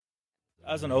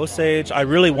As an Osage, I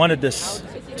really wanted this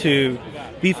to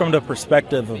be from the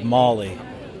perspective of Molly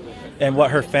and what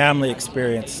her family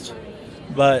experienced.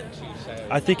 But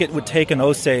I think it would take an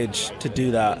Osage to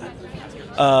do that.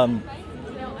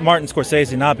 Martin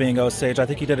Scorsese, not being Osage, I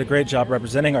think he did a great job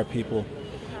representing our people.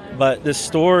 But this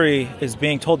story is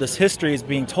being told, this history is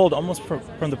being told almost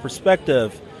from the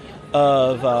perspective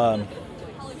of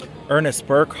Ernest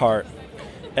Burkhart.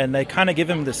 And they kind of give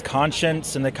him this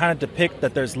conscience and they kind of depict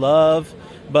that there's love.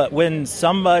 But when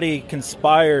somebody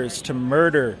conspires to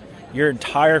murder your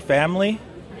entire family,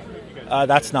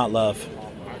 that's not love.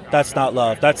 That's not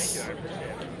love. That's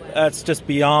just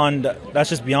beyond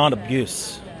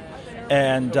abuse.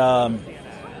 And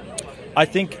I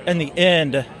think in the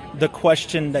end, the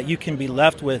question that you can be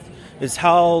left with is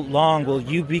how long will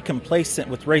you be complacent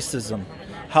with racism?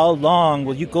 How long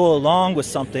will you go along with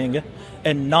something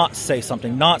and not say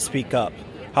something, not speak up?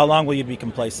 How long will you be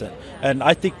complacent? And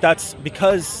I think that's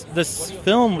because this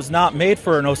film was not made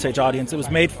for an Osage audience. It was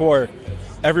made for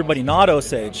everybody not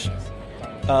Osage.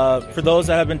 For those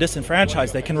that have been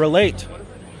disenfranchised, they can relate.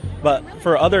 But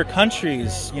for other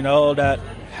countries, that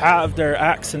have their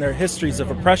acts and their histories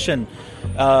of oppression,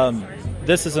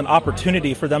 this is an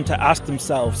opportunity for them to ask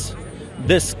themselves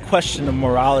this question of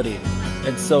morality.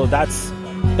 And so that's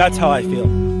how I feel.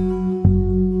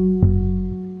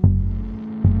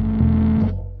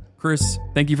 Chris,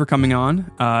 thank you for coming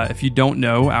on. If you don't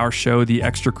know, our show, The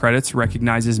Extra Credits,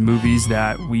 recognizes movies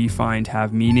that we find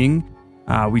have meaning.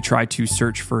 We try to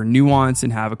search for nuance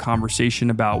and have a conversation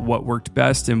about what worked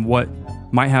best and what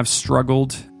might have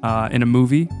struggled in a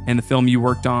movie. And the film you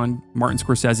worked on, Martin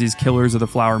Scorsese's Killers of the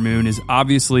Flower Moon, is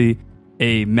obviously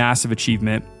a massive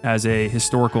achievement as a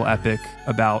historical epic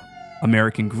about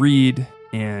American greed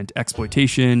and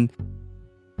exploitation.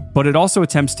 But it also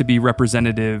attempts to be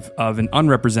representative of an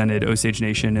unrepresented Osage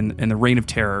nation and the Reign of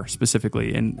Terror,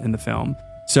 specifically in the film.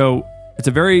 So it's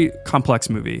a very complex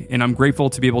movie, and I'm grateful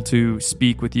to be able to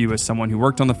speak with you as someone who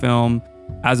worked on the film,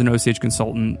 as an Osage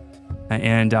consultant,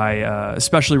 and I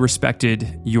especially respected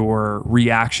your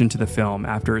reaction to the film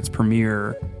after its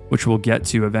premiere, which we'll get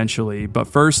to eventually. But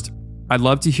first, I'd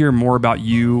love to hear more about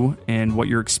you and what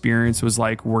your experience was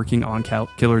like working on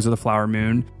Killers of the Flower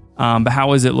Moon. But how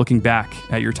was it looking back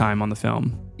at your time on the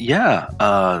film? Yeah,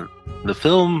 the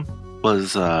film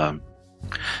was,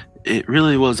 it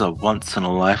really was a once in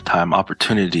a lifetime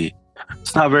opportunity.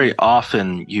 It's not very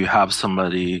often you have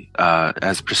somebody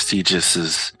as prestigious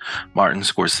as Martin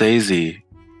Scorsese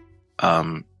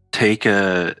take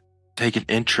an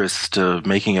interest of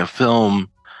making a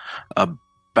film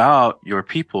about your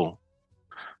people.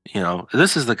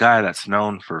 This is the guy that's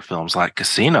known for films like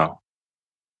Casino.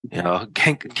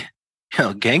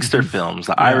 Gangster films,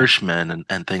 The Irishman,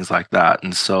 and things like that.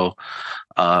 And so,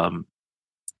 there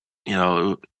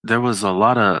was a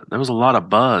lot of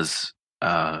buzz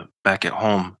back at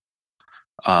home,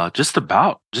 just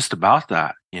about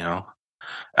that,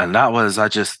 and that was I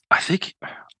think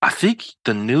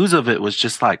the news of it was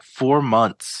just like 4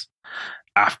 months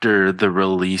after the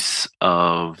release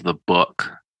of the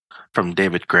book from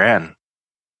David Gran,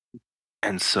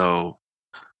 and so.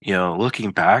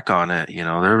 Looking back on it,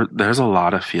 there's a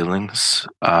lot of feelings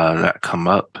that come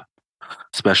up,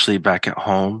 especially back at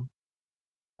home.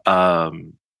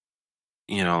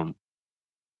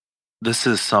 This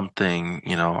is something,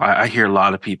 I hear a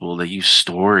lot of people that use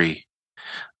story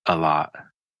a lot,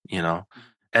 and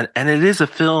it is a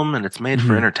film and it's made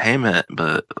for entertainment,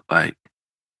 but like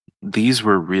these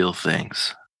were real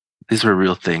things. These were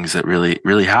real things that really,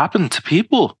 really happened to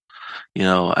people,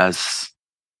 as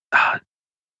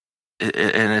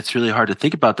and it's really hard to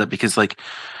think about that because like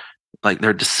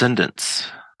their descendants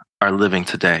are living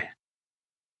today.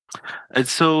 And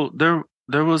so there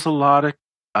was a lot of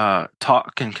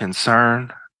talk and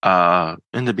concern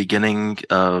in the beginning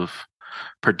of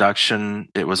production.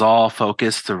 It was all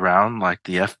focused around like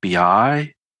the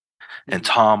FBI and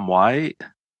Tom White.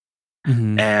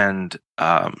 And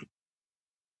Martin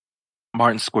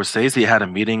Scorsese had a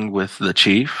meeting with the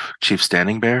Chief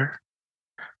Standing Bear,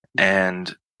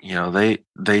 and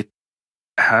they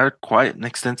had quite an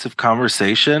extensive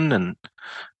conversation, and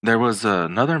there was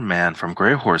another man from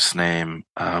Grey Horse named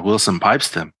Wilson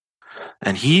Pipestem,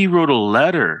 and he wrote a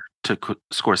letter to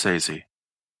Scorsese,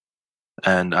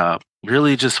 and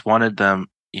really just wanted them,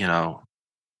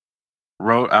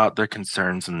 wrote out their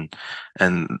concerns, and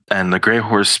the Grey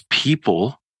Horse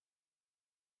people.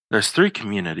 There's 3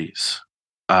 communities.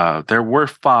 There were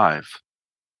 5.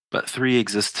 But 3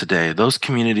 exist today. Those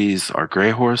communities are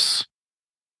Grey Horse,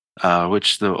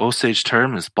 which the Osage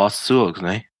term is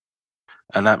Bossuogne,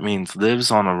 and that means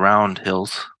lives on around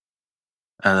hills.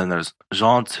 and then there's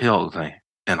Jean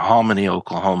in Hominy,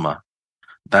 Oklahoma.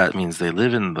 That means they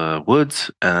live in the woods,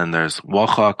 and then there's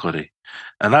Wakakuri,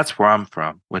 and that's where I'm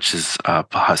from, which is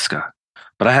Pahuska.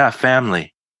 But I have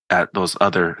family at those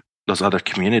other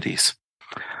communities.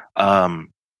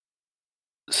 Um,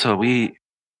 so you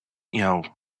know,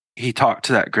 he talked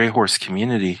to that Gray Horse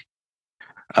community.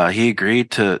 He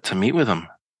agreed to meet with him,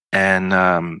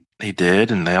 and he did,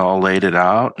 and they all laid it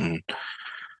out, and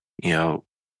you know,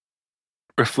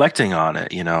 reflecting on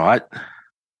it,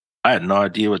 I had no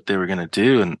idea what they were gonna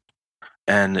do,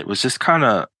 and it was just kind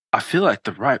of, I feel like,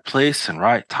 the right place and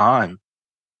right time.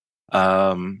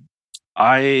 Um,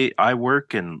 I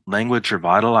work in language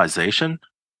revitalization.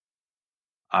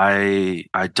 I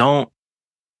don't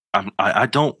I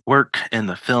don't work in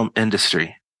the film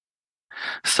industry,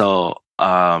 so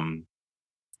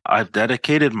I've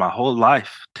dedicated my whole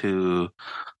life to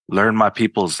learn my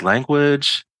people's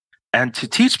language and to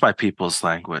teach my people's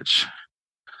language.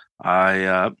 I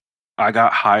uh, I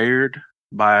got hired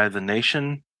by the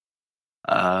nation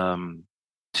um,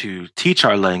 to teach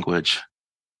our language,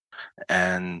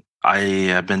 and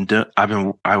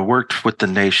I worked with the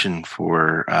nation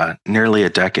for nearly a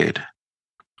decade,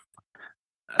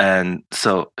 and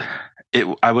so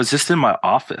I was just in my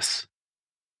office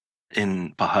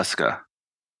in Pahuska,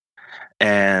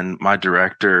 and my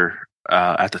director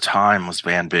at the time was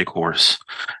Van Big Horse,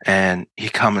 and he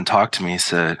come and talked to me. He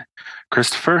said,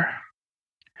 "Christopher,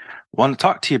 want to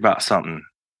talk to you about something."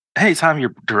 Anytime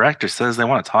your director says they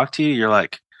want to talk to you, you're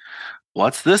like,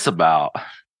 "What's this about?"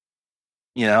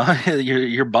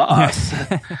 your boss.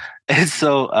 Yeah. And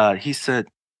so he said,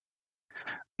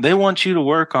 "They want you to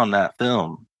work on that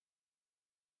film."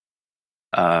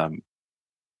 Um,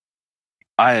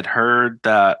 I had heard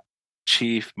that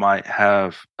Chief might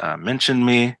have mentioned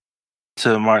me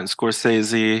to Martin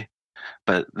Scorsese,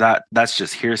 but that's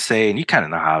just hearsay, and you kind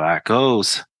of know how that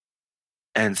goes.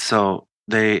 And so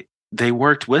they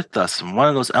worked with us, and one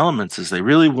of those elements is they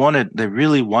really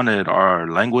wanted our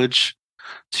language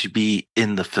to be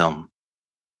in the film.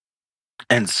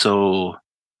 And so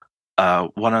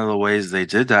one of the ways they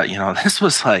did that,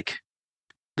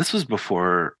 this was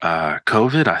before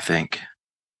COVID, I think.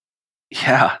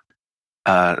 Yeah,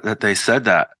 that they said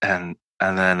that, and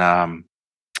then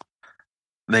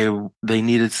they they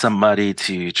needed somebody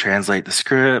to translate the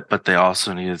script, but they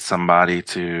also needed somebody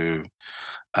to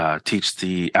teach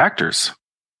the actors.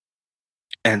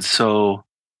 And so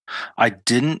I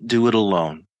didn't do it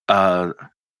alone.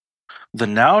 The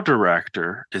now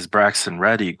director is Braxton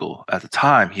Red Eagle. At the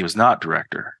time, he was not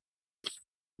director.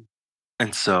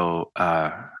 And so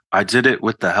I did it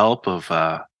with the help of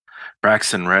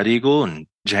Braxton Red Eagle and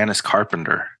Janice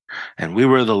Carpenter. And we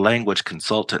were the language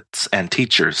consultants and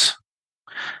teachers.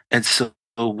 And so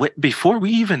before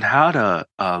we even had a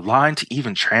line to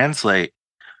even translate,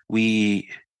 we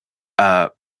uh,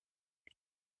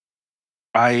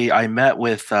 I met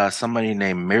with somebody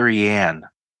named Marianne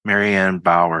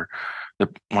Bauer,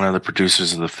 one of the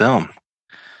producers of the film,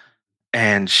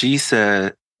 and she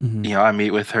said, Mhm. I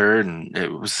meet with her, and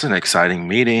it was an exciting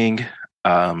meeting.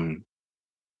 Um,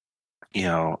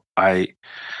 I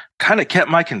kind of kept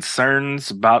my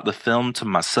concerns about the film to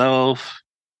myself,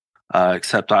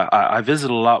 except I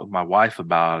visit a lot with my wife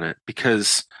about it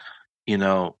because you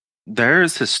know there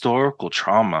is historical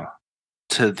trauma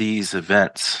to these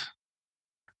events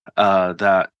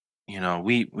that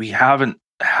we haven't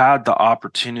had the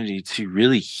opportunity to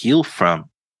really heal from.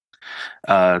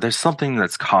 There's something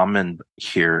that's common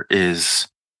here is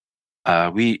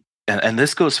and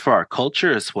this goes for our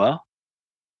culture as well.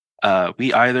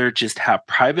 We either just have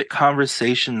private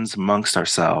conversations amongst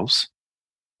ourselves,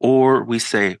 or we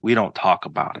say we don't talk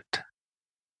about it.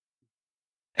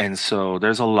 And so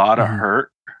there's a lot of Mhm.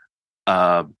 hurt,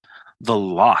 uh, the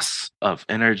loss of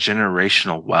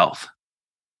intergenerational wealth,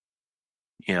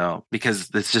 because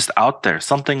it's just out there.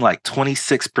 Something like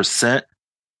 26%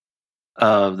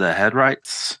 of the head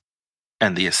rights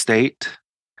and the estate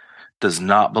does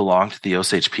not belong to the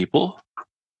Osage people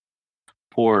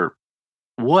for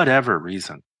whatever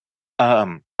reason.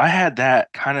 I had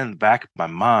that kind of in the back of my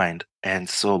mind. And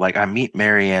so like I meet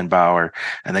Marianne Bauer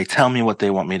and they tell me what they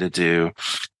want me to do.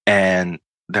 And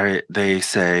they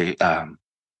say,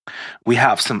 we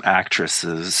have some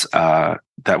actresses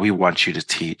that we want you to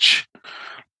teach.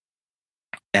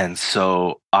 And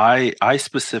so I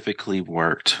specifically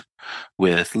worked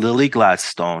with Lily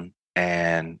Gladstone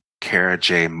and Kara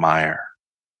J. Meyer.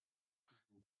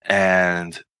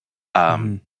 And um,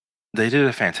 Mhm. they did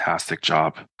a fantastic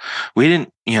job. We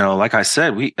didn't, like I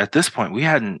said, we at this point we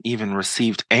hadn't even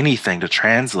received anything to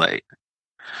translate.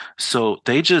 So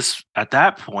they just, at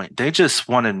that point, they just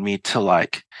wanted me to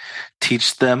like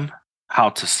teach them how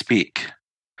to speak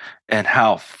and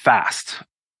how fast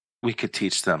we could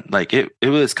teach them. Like it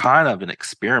was kind of an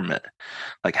experiment.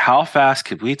 Like how fast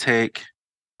could we take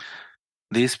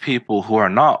these people who are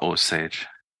not Osage,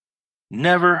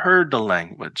 never heard the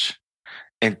language,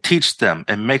 and teach them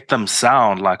and make them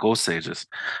sound like Osages.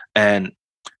 And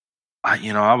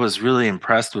I was really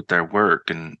impressed with their work.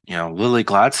 And Lily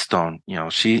Gladstone,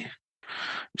 she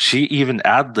even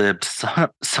ad libbed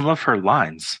some of her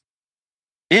lines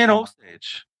in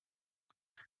Osage,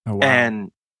 Oh wow.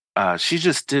 and she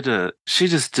just did a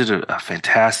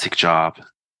fantastic job.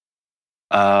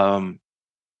 Um,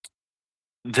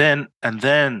 then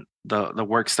the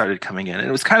work started coming in, and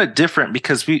it was kind of different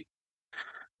because we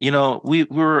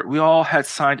all had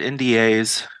signed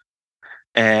NDAs,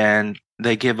 and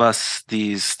they give us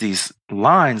these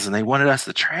lines, and they wanted us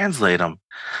to translate them.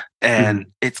 And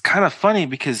it's kind of funny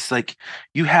because like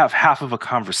you have half of a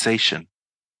conversation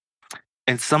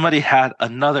and somebody had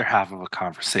another half of a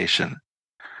conversation.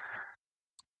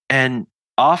 And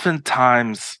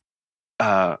oftentimes,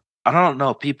 I don't know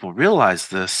if people realize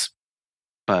this,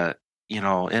 but in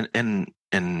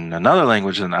another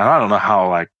language, and I don't know how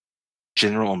like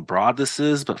general and broad this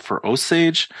is, but for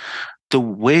Osage, the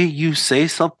way you say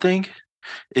something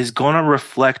is going to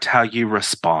reflect how you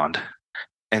respond.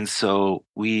 And so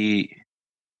we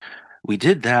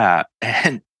did that,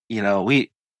 and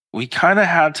we kind of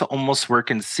had to almost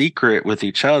work in secret with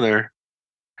each other.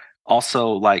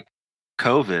 Also, like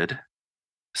COVID,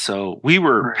 so we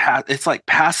were it's like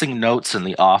passing notes in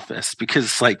the office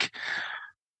because like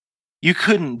you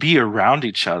couldn't be around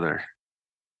each other.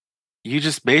 You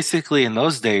just basically in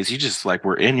those days you just like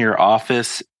were in your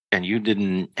office and you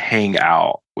didn't hang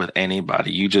out with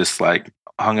anybody. You just like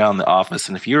hung out in the office,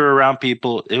 and if you were around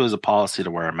people, it was a policy to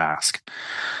wear a mask.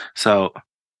 So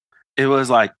it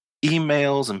was like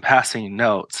emails and passing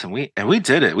notes, and we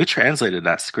did it. We translated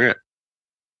that script.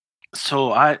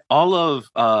 So I all of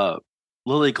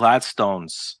Lily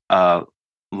Gladstone's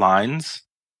lines,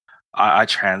 I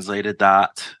translated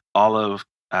that. All of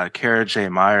Kara J.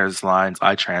 Meyer's lines,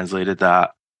 I translated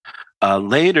that.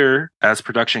 Later, as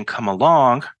production come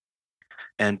along,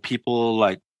 and people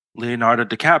like Leonardo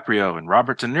DiCaprio and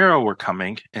Robert De Niro were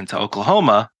coming into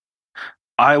Oklahoma,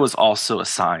 I was also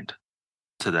assigned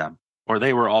to them, or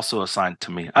they were also assigned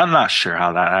to me. I'm not sure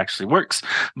how that actually works,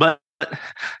 but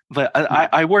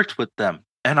I worked with them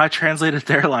and I translated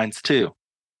their lines too.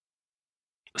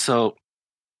 So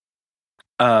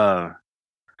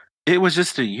it was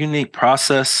just a unique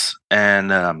process,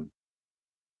 and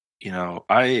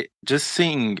I just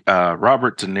seeing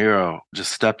Robert De Niro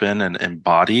just step in and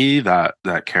embody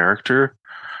that character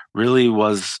really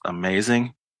was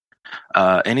amazing.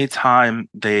 Anytime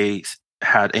they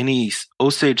had any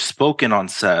Osage spoken on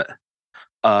set,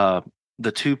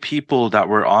 the two people that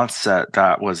were on set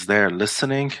that was there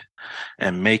listening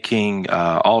and making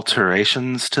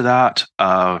alterations to that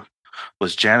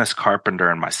was Janice Carpenter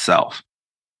and myself.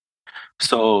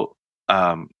 So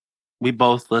we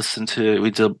both listened to it.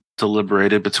 We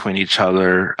deliberated between each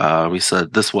other. We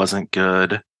said this wasn't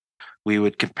good. We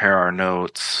would compare our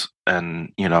notes,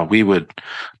 and we would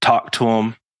talk to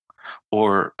them.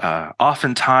 Or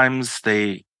oftentimes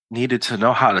they needed to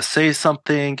know how to say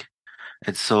something,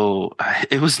 and so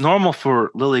it was normal for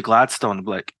Lily Gladstone to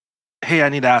be like, "Hey, I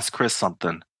need to ask Chris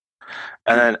something,"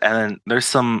 and then there's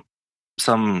some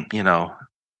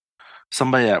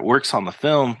somebody that works on the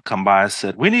film come by and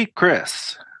said, "We need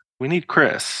Chris. We need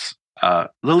Chris.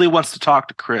 Lily wants to talk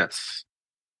to Chris."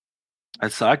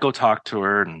 And so I go talk to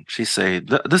her, and she say,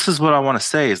 "This is what I want to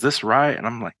say. Is this right?" And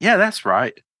I'm like, "Yeah, that's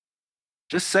right.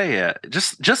 Just say it.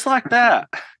 Just like that."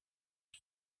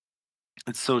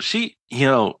 And so she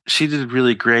did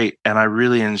really great, and I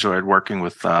really enjoyed working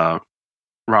with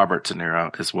Robert De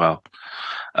Niro as well.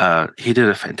 He did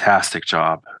a fantastic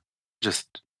job.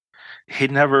 Just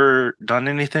he'd never done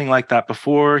anything like that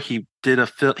before. He did a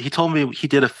film. He told me he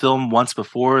did a film once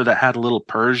before that had a little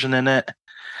Persian in it,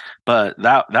 but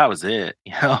that was it.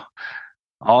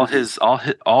 All his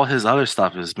other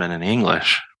stuff has been in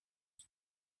English,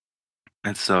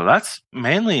 and so that's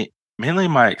mainly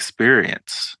my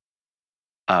experience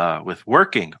with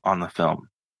working on the film.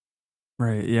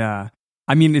 Right. Yeah.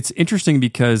 I mean, it's interesting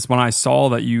because when I saw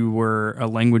that you were a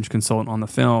language consultant on the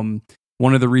film,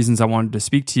 one of the reasons I wanted to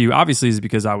speak to you, obviously, is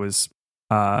because I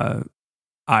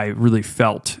really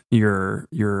felt your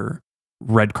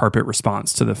red carpet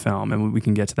response to the film, and we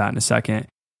can get to that in a second.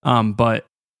 But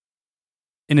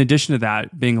in addition to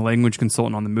that, being a language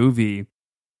consultant on the movie,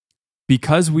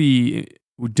 because we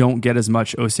don't get as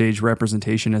much Osage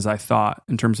representation as I thought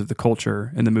in terms of the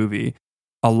culture in the movie.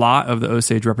 A lot of the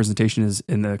Osage representation is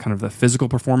in the kind of the physical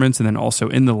performance and then also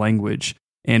in the language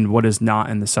and what is not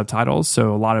in the subtitles.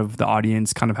 So a lot of the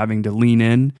audience kind of having to lean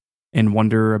in and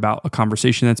wonder about a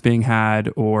conversation that's being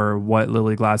had or what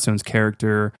Lily Gladstone's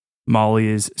character Molly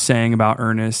is saying about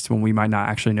Ernest when we might not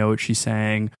actually know what she's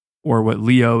saying, or what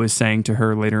Leo is saying to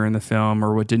her later in the film,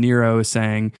 or what De Niro is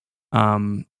saying,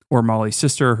 or Molly's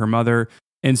sister, her mother.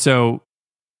 And so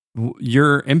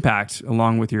your impact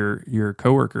along with your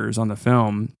coworkers on the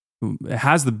film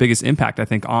has the biggest impact, I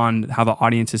think, on how the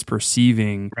audience is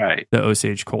perceiving the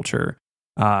Osage culture,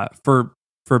 for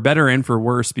better and for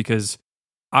worse, because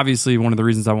obviously one of the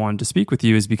reasons I wanted to speak with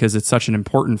you is because it's such an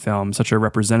important film, such a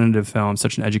representative film,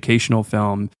 such an educational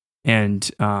film,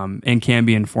 and can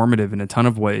be informative in a ton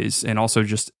of ways, and also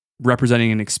just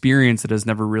representing an experience that has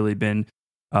never really been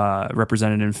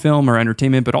represented in film or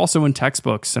entertainment, but also in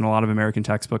textbooks and a lot of American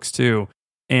textbooks too.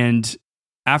 And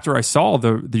after I saw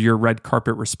your red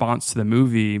carpet response to the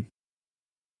movie,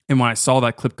 and when I saw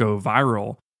that clip go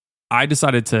viral, I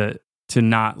decided to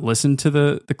not listen to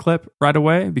the clip right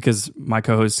away, because my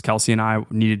co-host Kelsey and I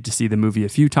needed to see the movie a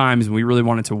few times, and we really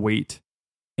wanted to wait.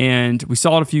 And we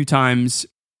saw it a few times,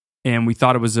 and we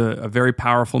thought it was a very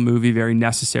powerful movie, very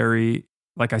necessary,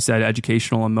 like I said,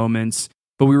 educational in moments,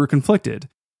 but we were conflicted.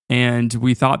 And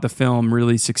we thought the film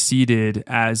really succeeded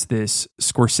as this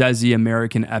Scorsese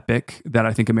American epic that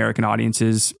I think American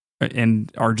audiences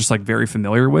and are just like very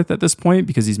familiar with at this point,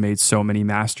 because he's made so many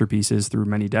masterpieces through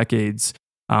many decades.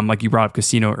 Like you brought up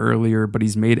Casino earlier, but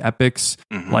he's made epics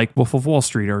like Wolf of Wall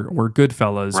Street or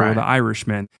Goodfellas or The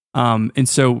Irishman. And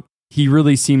so he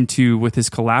really seemed to, with his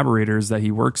collaborators that he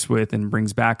works with and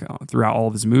brings back throughout all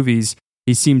of his movies,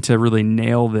 he seemed to really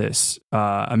nail this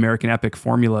American epic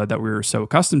formula that we were so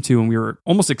accustomed to and we were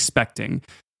almost expecting,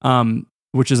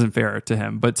 which isn't fair to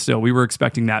him, but still we were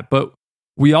expecting that. But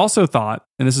we also thought,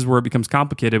 and this is where it becomes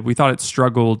complicated, we thought it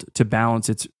struggled to balance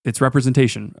its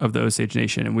representation of the Osage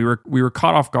Nation. And we were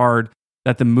caught off guard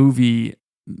that the movie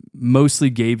mostly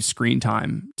gave screen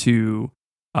time to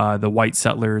the white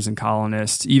settlers and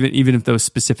colonists, even if those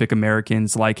specific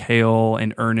Americans like Hale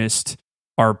and Ernest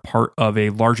are part of a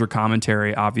larger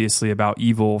commentary, obviously, about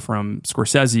evil from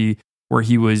Scorsese, where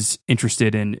he was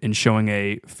interested in showing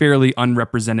a fairly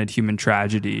unrepresented human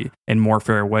tragedy in more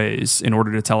fair ways in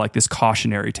order to tell like this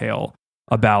cautionary tale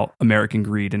about American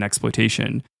greed and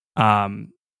exploitation,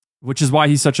 which is why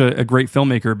he's such a great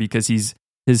filmmaker, because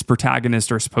his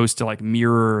protagonists are supposed to like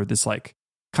mirror this like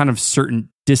kind of certain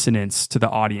dissonance to the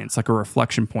audience, like a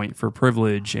reflection point for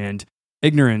privilege and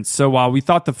ignorance. So while we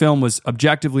thought the film was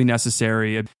objectively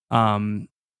necessary,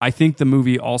 I think the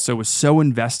movie also was so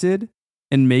invested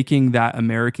in making that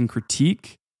American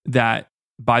critique that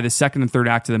by the second and third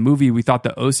act of the movie, we thought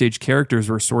the Osage characters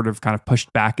were sort of kind of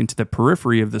pushed back into the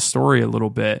periphery of the story a little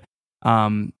bit.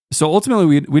 So ultimately,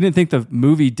 we didn't think the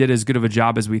movie did as good of a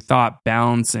job as we thought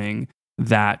balancing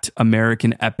that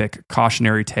American epic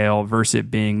cautionary tale versus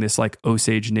it being this like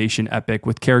Osage Nation epic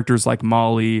with characters like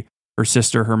Molly, her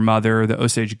sister, her mother, the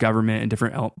Osage government in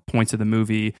different points of the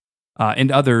movie,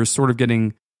 and others sort of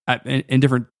getting in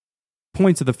different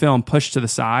points of the film pushed to the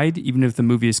side, even if the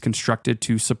movie is constructed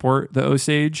to support the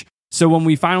Osage. So when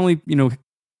we finally,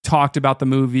 talked about the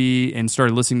movie and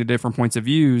started listening to different points of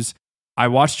views, I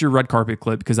watched your red carpet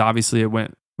clip because obviously it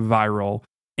went viral,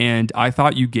 and I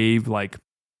thought you gave like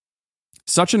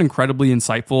such an incredibly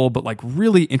insightful but like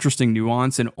really interesting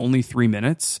nuance in only 3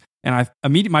 minutes. And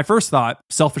my first thought,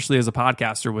 selfishly as a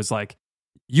podcaster, was like,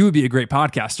 you would be a great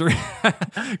podcaster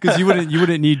because you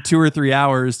wouldn't need 2 or 3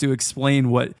 hours to explain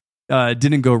what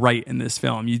didn't go right in this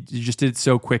film. You just did it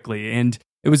so quickly, and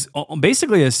it was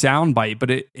basically a soundbite, but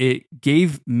it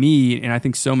gave me, and I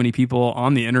think so many people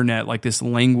on the internet, like this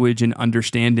language and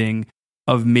understanding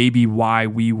of maybe why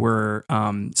we were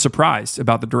surprised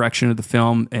about the direction of the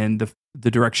film and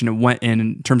the direction it went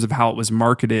in terms of how it was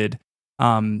marketed.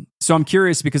 So I'm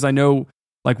curious, because I know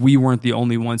like we weren't the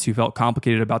only ones who felt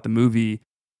complicated about the movie.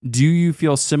 Do you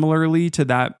feel similarly to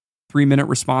that 3-minute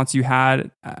response you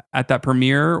had at that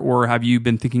premiere, or have you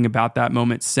been thinking about that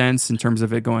moment since in terms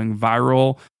of it going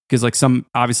viral? Because like some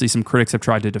critics have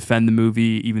tried to defend the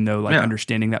movie, even though like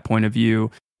understanding that point of view.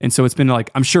 And so it's been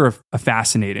like, I'm sure a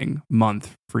fascinating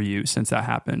month for you since that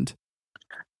happened.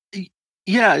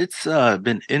 Yeah, it's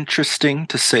been interesting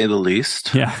to say the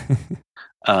least. Yeah.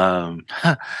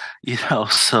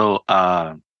 So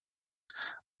I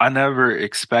never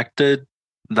expected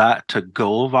that to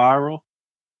go viral.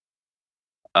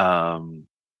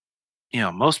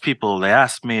 Most people, they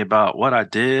ask me about what I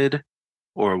did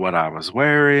or what I was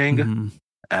wearing.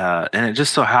 And it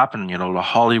just so happened, the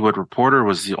Hollywood Reporter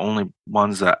was the only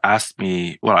ones that asked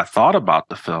me what I thought about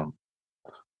the film.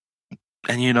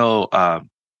 And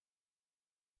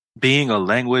being a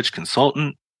language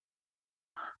consultant,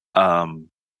 um,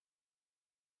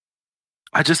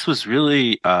 I just was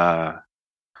really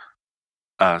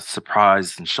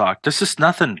surprised and shocked. There's just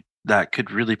nothing that could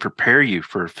really prepare you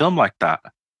for a film like that.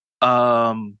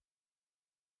 Um,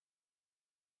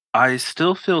 I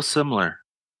still feel similar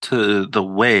to the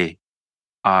way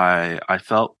I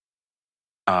felt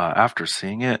after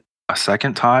seeing it a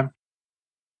second time.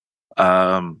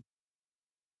 Um,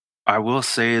 I will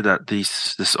say that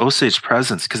this Osage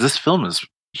presence, because this film is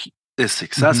Hmm.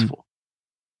 successful,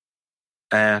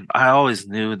 and I always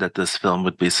knew that this film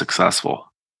would be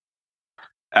successful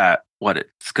at what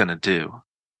it's gonna do.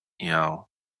 You know,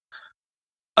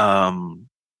 um,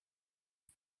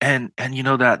 and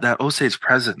that Osage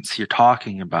presence you're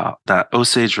talking about, that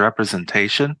Osage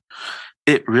representation,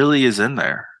 it really is in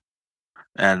there,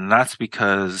 and that's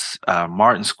because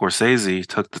Martin Scorsese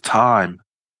took the time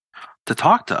to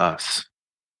talk to us.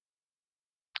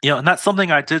 And that's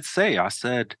something I did say. I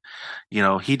said,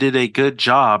 he did a good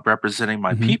job representing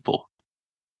my Hmm. people.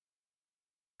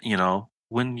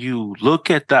 When you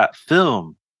look at that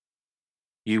film,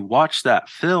 you watch that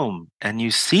film and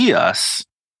you see us,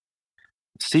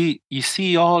 you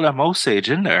see all them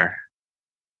Osage in there.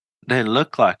 They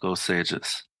look like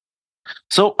Osages.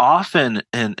 So often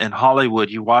in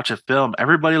Hollywood, you watch a film,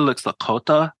 everybody looks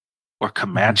Lakota or Hmm.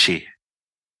 Comanche.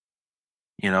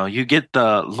 You get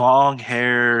the long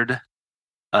haired,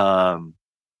 um,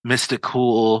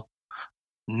 mystical,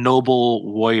 noble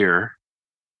warrior,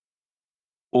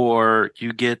 or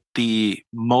you get the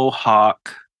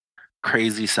Mohawk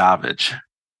crazy savage,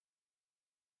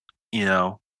 you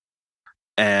know.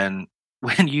 And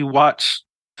when you watch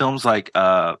films like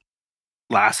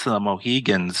Last of the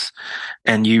Mohegans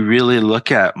and you really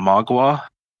look at Magua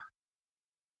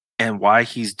and why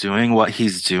he's doing what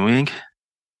he's doing,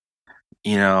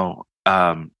 you know,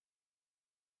 um,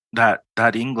 that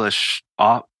English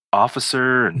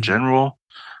officer and Hmm. general,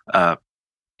 uh,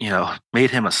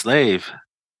 made him a slave.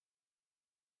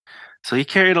 So he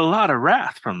carried a lot of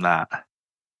wrath from that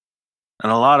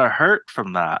and a lot of hurt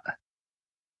from that.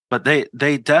 But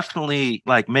they definitely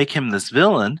like make him this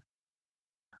villain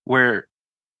where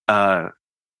uh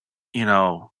you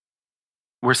know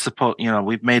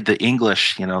we've made the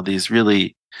English, these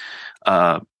really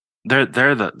uh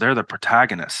they're the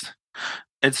protagonist.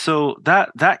 And so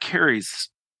that carries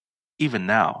even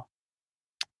now.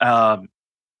 Um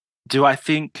do I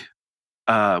think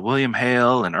William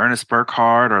Hale and Ernest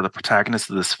Burkhart are the protagonists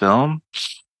of this film?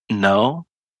 No,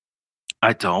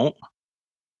 I don't.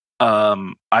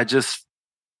 I just,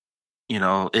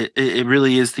 it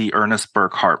really is the Ernest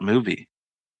Burkhart movie.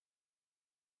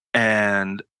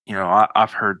 And,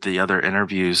 I've heard the other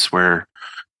interviews where,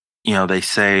 they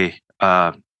say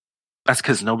that's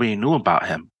because nobody knew about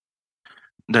him.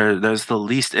 There's the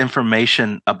least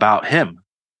information about him.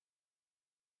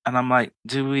 And I'm like,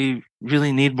 do we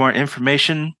really need more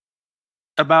information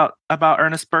about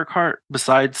Ernest Burkhart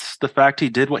besides the fact he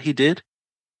did what he did?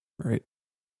 Right.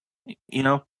 You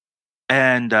know?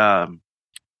 And I've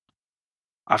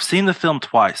seen the film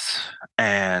twice,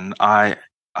 and I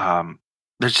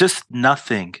there's just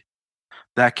nothing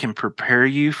that can prepare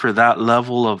you for that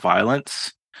level of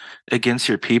violence against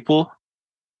your people,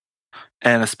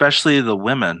 and especially the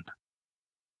women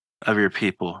of your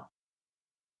people.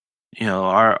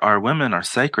 Our women are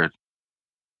sacred.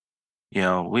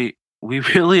 We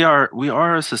really are. We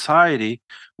are a society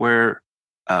where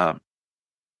um,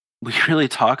 we really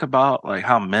talk about like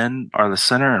how men are the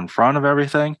center and front of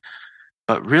everything,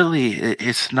 but really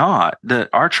it's not. That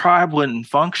our tribe wouldn't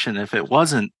function if it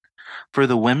wasn't for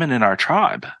the women in our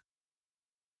tribe.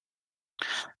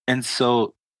 And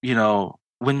so,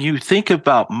 when you think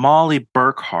about Molly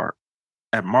Burkhart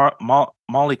and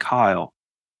Molly Kyle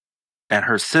and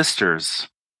her sisters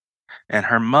and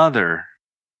her mother,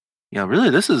 really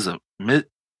this is a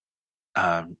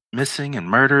missing and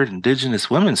murdered Indigenous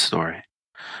women's story.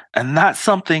 And that's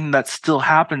something that still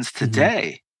happens Hmm.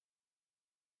 today,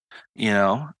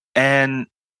 and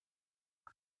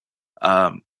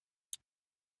um,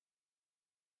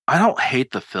 I don't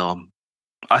hate the film.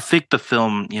 I think the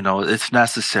film, it's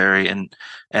necessary, and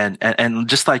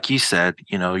just like you said,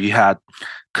 you had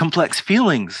complex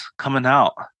feelings coming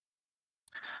out.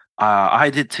 I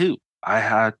did too. I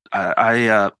had,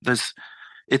 there's,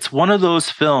 it's one of those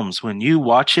films when you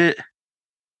watch it,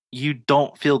 you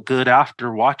don't feel good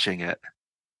after watching it.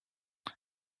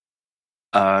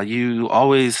 You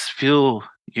always feel,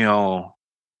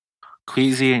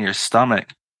 queasy in your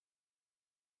stomach,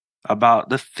 about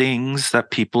the things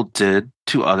that people did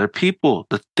to other people,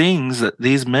 the things that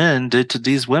these men did to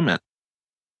these women.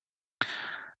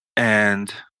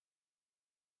 And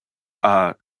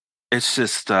uh, it's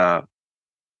just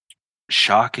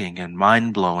shocking and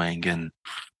mind blowing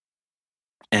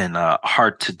and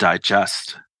hard to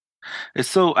digest. And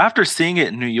so after seeing it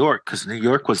in New York, because New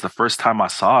York was the first time I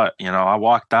saw it, I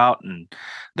walked out and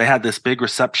they had this big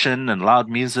reception and loud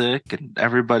music, and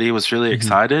everybody was really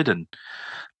excited, and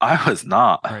I was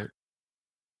not. Right.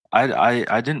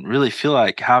 I didn't really feel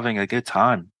like having a good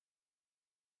time.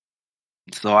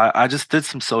 So I just did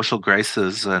some social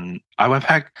graces, and I went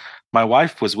back. My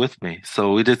wife was with me,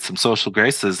 so we did some social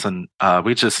graces, and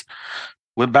we just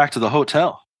went back to the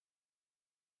hotel.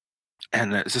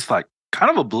 And it's just like kind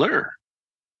of a blur.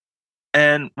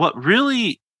 And what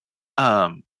really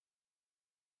um,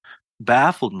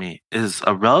 baffled me is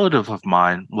a relative of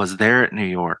mine was there at New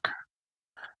York.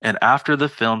 And after the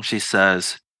film, she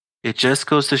says, it just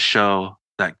goes to show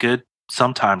that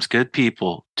sometimes good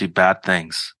people do bad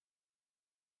things.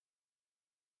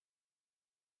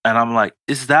 And I'm like,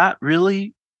 is that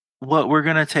really what we're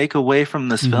going to take away from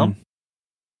this film?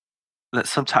 That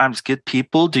sometimes good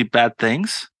people do bad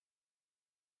things?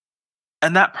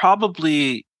 And that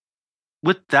probably,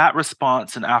 with that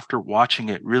response and after watching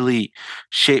it, really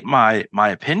shaped my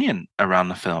opinion around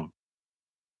the film.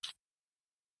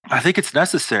 I think it's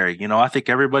necessary. I think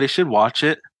everybody should watch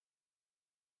it,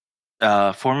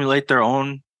 formulate their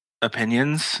own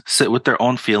opinions, sit with their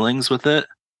own feelings with it.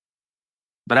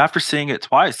 But after seeing it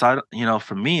twice,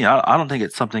 for me, I don't think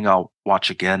it's something I'll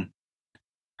watch again.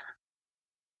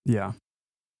 Yeah.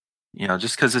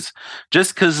 Just because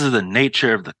of the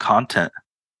nature of the content.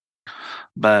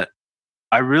 But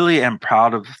I really am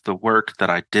proud of the work that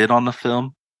I did on the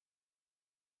film,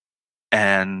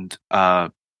 and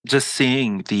just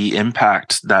seeing the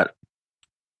impact that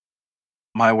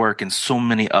my work and so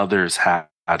many others had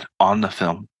on the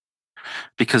film.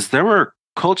 Because there were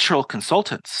cultural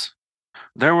consultants,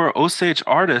 there were Osage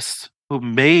artists who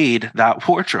made that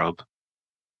wardrobe.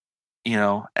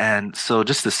 And so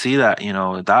just to see that,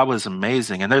 that was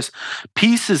amazing. And there's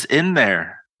pieces in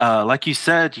there, like you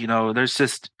said, there's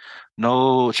just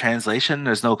no translation,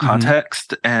 there's no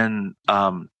context. And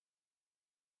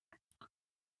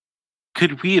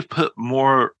could we have put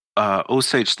more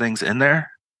Osage things in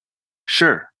there?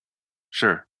 Sure.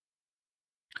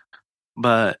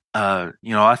 But when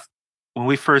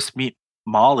we first meet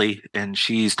Molly and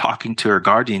she's talking to her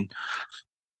guardian,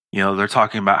 they're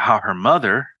talking about how her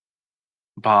mother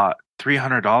bought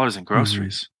 $300 in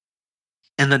groceries.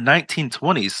 In the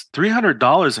 1920s,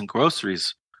 $300 in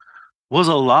groceries was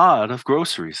a lot of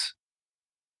groceries.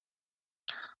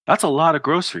 That's a lot of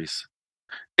groceries.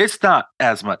 It's not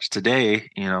as much today.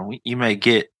 You may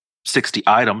get 60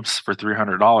 items for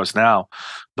 $300 now,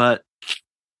 but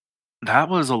that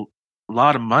was a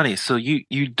lot of money. So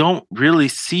you don't really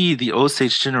see the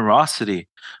Osage generosity.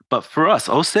 But for us,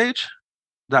 Osage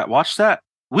that watch that,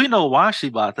 we know why she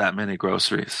bought that many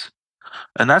groceries.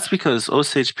 And that's because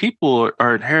Osage people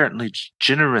are inherently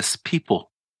generous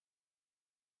people.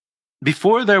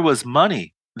 Before there was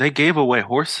money, they gave away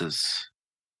horses.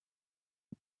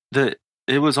 It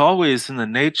was always in the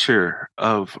nature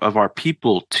of our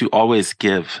people to always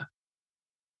give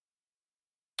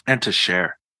and to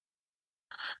share.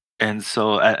 And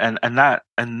so and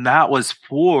that was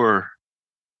for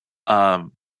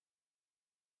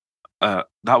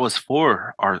that was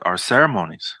for our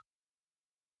ceremonies,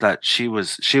 that she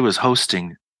was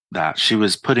hosting, that she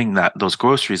was putting those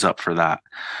groceries up for that,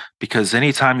 because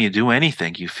anytime you do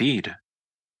anything, you feed.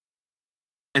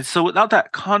 And so without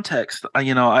that context,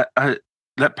 I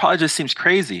that probably just seems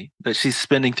crazy that she's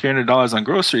spending $300 on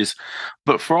groceries.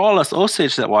 But for all us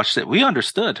Osage that watched it, we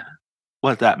understood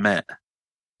what that meant.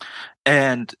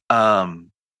 And there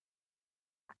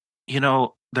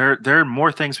are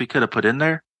more things we could have put in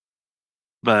there,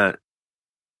 but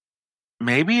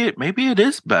maybe it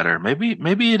is better.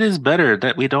 Maybe it is better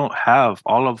that we don't have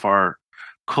all of our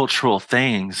cultural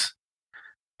things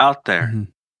out there.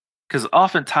 Because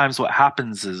oftentimes what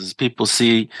happens is people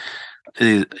see,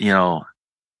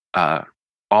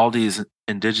 all these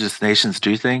indigenous nations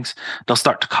do things, they'll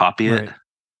start to copy it.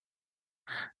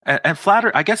 And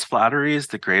I guess flattery is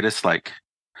the greatest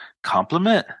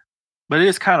compliment, but it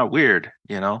is kind of weird,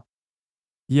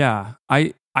 Yeah,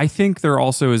 I think there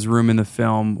also is room in the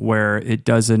film where it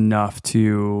does enough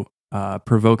to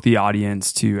provoke the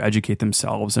audience to educate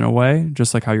themselves in a way,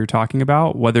 just like how you're talking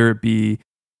about, whether it be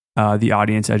the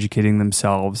audience educating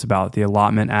themselves about the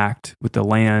Allotment Act with the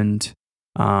land,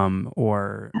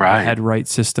 or the head right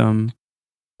system.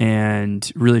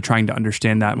 and really trying to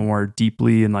understand that more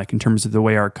deeply, and like in terms of the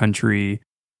way our country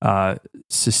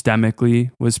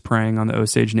systemically was preying on the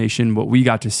Osage Nation. What we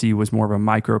got to see was more of a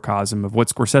microcosm of what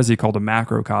Scorsese called a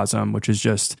macrocosm, which is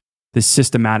just this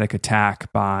systematic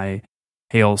attack by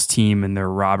Hale's team and their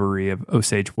robbery of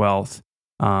Osage wealth,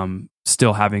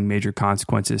 still having major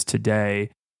consequences today.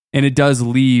 And it does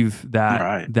leave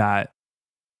that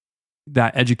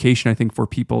education, I think, for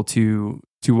people to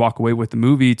walk away with the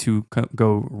movie, to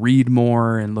go read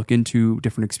more and look into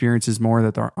different experiences more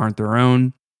that aren't their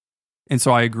own. And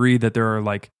so I agree that there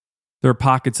are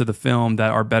pockets of the film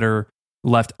that are better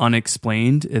left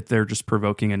unexplained if they're just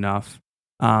provoking enough.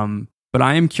 But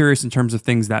I am curious in terms of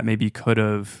things that maybe could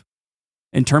have,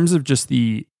 in terms of just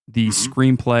the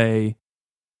screenplay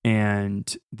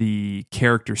and the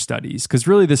character studies, because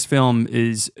really this film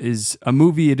is a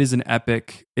movie. It is an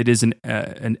epic. It is an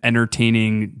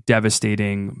entertaining,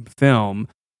 devastating film,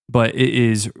 but it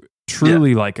is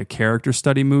truly like a character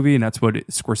study movie, and that's what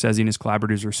Scorsese and his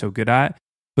collaborators are so good at.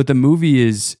 But the movie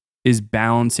is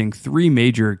balancing three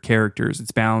major characters.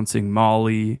 It's balancing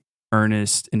Molly,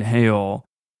 Ernest, and Hale.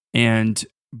 And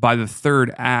by the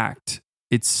third act,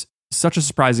 it's such a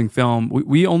surprising film.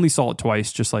 We only saw it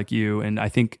twice, just like you. And I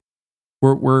think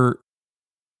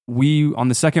we on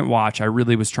the second watch, I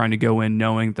really was trying to go in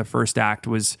knowing the first act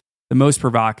was the most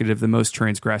provocative, the most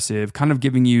transgressive, kind of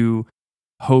giving you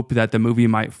hope that the movie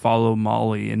might follow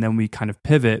Molly. And then we kind of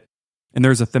pivot. And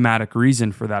there's a thematic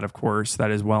reason for that, of course,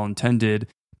 that is well intended.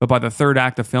 But by the third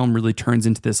act, the film really turns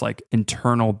into this like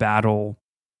internal battle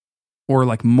or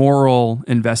like moral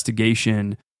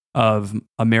investigation of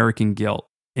American guilt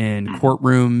in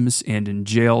courtrooms and in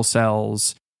jail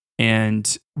cells.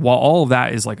 And while all of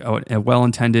that is like a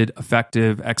well-intended,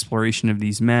 effective exploration of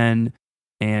these men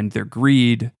and their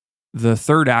greed, the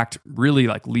third act really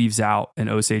like leaves out an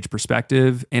Osage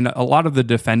perspective. And a lot of the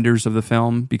defenders of the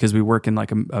film, because we work in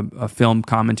like a film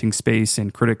commenting space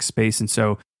and critic space. And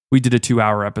so we did a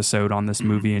 2-hour episode on this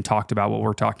movie and talked about what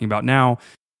we're talking about now.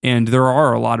 And there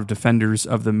are a lot of defenders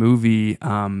of the movie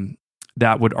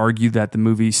that would argue that the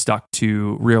movie stuck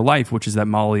to real life, which is that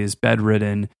Molly is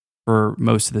bedridden for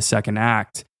most of the second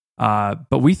act.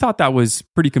 But we thought that was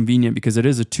pretty convenient because it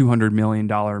is a $200 million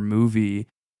movie.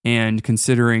 And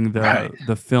considering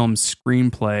the film's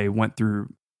screenplay went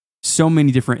through so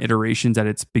many different iterations at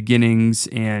its beginnings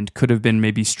and could have been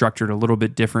maybe structured a little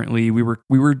bit differently, we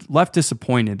were left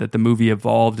disappointed that the movie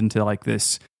evolved into like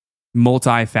this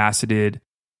multifaceted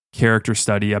character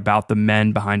study about the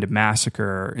men behind a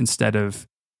massacre instead of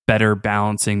better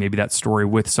balancing maybe that story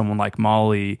with someone like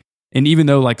Molly. And even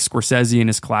though like Scorsese and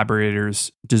his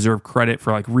collaborators deserve credit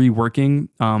for like reworking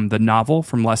the novel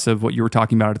from less of what you were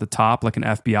talking about at the top, like an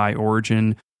FBI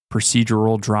origin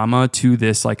procedural drama, to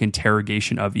this like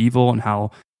interrogation of evil and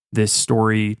how this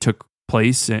story took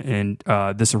place and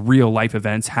this real life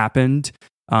events happened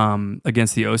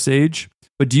against the Osage.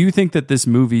 But do you think that this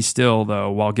movie still,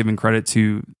 though, while giving credit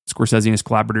to Scorsese and his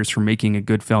collaborators for making a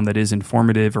good film that is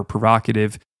informative or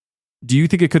provocative, do you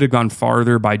think it could have gone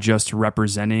farther by just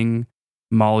representing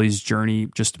Molly's journey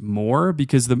just more?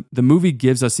 Because the movie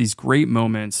gives us these great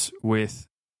moments with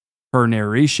her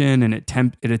narration, and it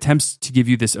attempts to give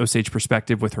you this Osage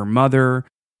perspective with her mother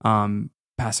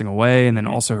passing away, and then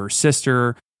also her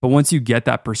sister. But once you get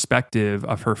that perspective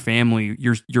of her family,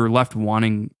 you're left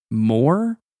wanting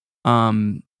more,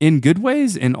 in good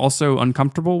ways and also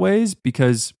uncomfortable ways,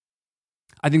 because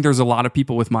I think there's a lot of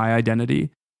people with my identity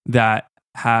that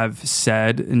have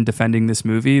said in defending this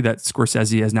movie that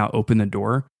Scorsese has now opened the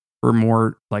door for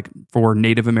more like for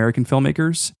Native American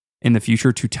filmmakers in the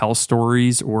future to tell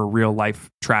stories or real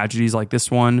life tragedies like this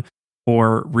one,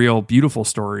 or real beautiful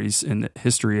stories in the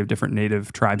history of different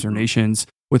Native tribes or nations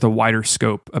with a wider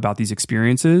scope about these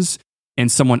experiences. And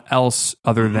someone else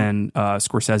other than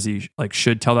Scorsese like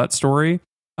should tell that story.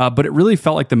 But it really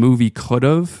felt like the movie could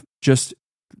have just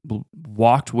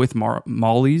walked with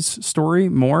Molly's story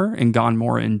more and gone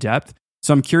more in depth.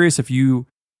 So I'm curious if you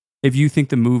think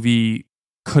the movie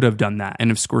could have done that, and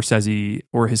if Scorsese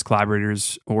or his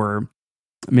collaborators or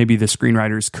maybe the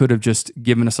screenwriters could have just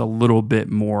given us a little bit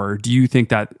more. Do you think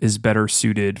that is better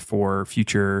suited for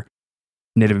future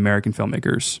Native American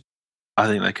filmmakers? I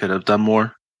think they could have done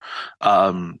more.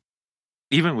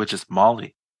 Even with just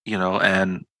Molly,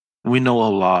 and we know a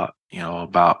lot,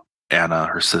 about Anna,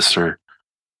 her sister,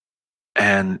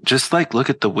 and just like look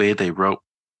at the way they wrote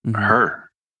her.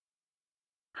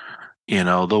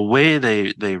 The way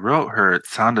they wrote her, it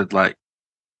sounded like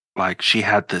she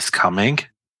had this coming.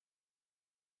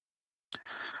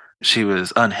 She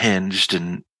was unhinged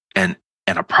and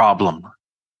a problem.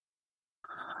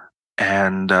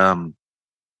 And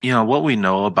what we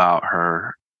know about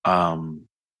her, um,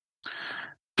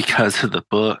 because of the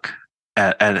book,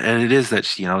 and it is that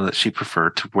that she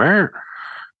preferred to wear,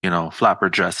 flapper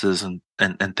dresses and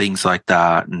things like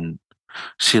that, and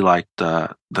she liked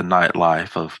the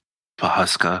nightlife of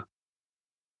Pahuska.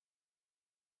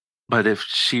 But if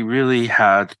she really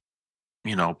had,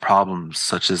 problems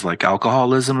such as like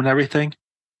alcoholism and everything,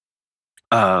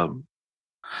 um,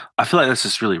 I feel like that's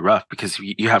just really rough because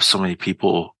you have so many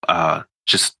people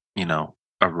just,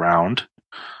 around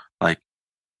like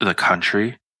the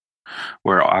country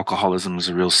where alcoholism is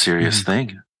a real serious Mhm.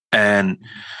 thing. And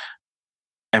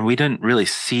and we didn't really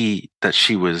see that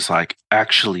she was like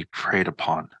actually preyed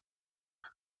upon.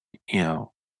 You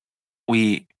know,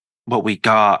 we what we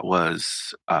got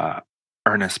was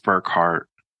Ernest Burkhart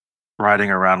riding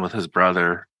around with his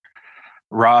brother,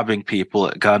 robbing people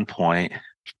at gunpoint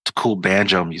to cool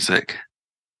banjo music,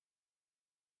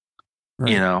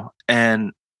 Right.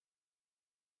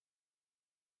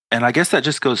 and I guess that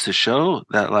just goes to show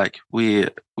that like we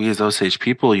as Osage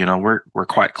people, we're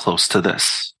quite close to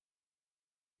this,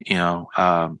 you know,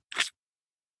 um,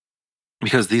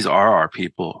 because these are our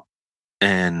people,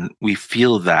 and we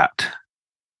feel that,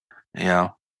 you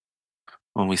know,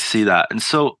 when we see that, and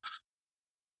so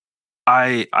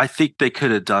I think they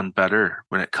could have done better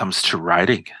when it comes to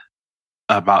writing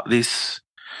about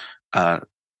uh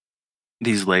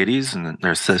these ladies and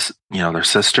their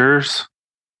sisters,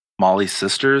 Molly's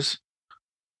sisters.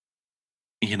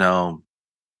 You know,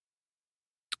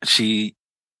 she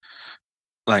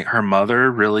like her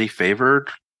mother really favored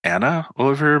Anna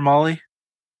over Molly.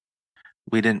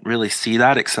 We didn't really see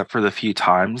that except for the few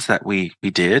times that we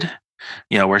did.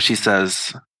 Where she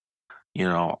says,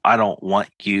 I don't want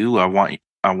you, I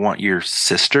want your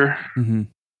sister. Hmm.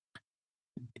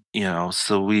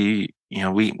 So we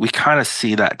kind of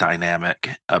see that dynamic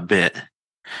a bit.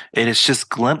 And it's just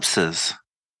glimpses.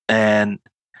 And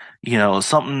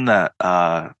something that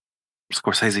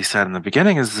Scorsese said in the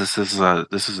beginning is this is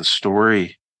a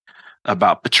story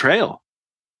about betrayal.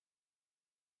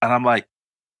 And I'm like,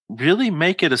 really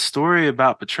make it a story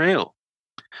about betrayal.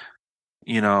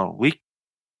 We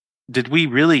did we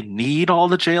really need all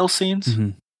the jail scenes? Hmm.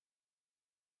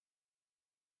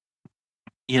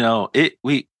 It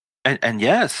we and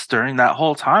yes, during that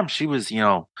whole time she was,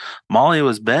 Molly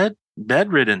was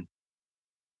bedridden,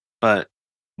 but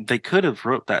they could have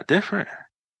wrote that different,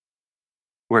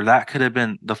 where that could have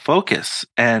been the focus.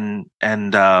 And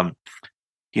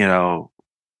you know,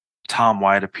 Tom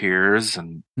White appears,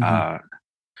 and Hmm.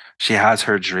 she has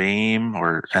her dream,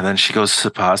 and then she goes to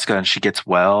Pasca and she gets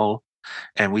well,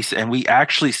 and we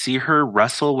actually see her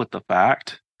wrestle with the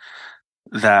fact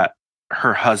that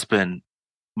her husband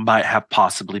might have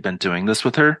possibly been doing this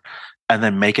with her, and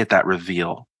then make it that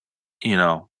reveal, you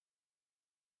know,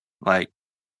 like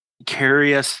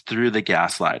carry us through the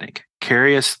gaslighting,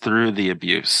 carry us through the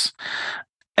abuse.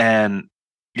 And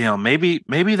maybe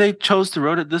they chose to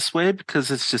wrote it this way because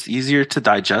it's just easier to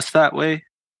digest that way.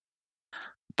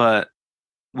 But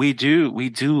we do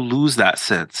lose that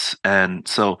sense. And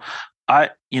so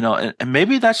and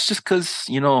maybe that's just because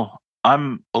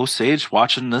I'm Osage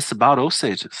watching this about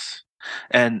Osages,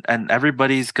 and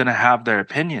everybody's gonna have their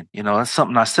opinion. That's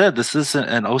something I said. This isn't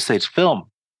an Osage film.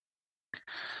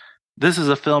 This is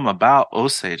a film about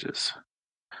Osages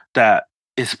that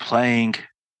is playing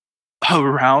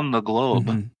around the globe.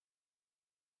 Hmm.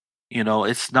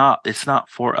 It's not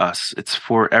for us. It's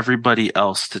for everybody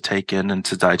else to take in and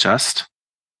to digest.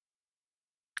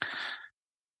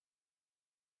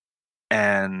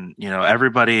 And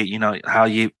everybody, how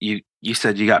you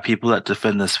said you got people that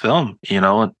defend this film,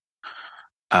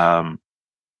 um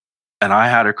and I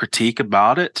had a critique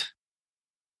about it,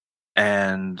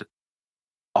 and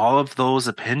all of those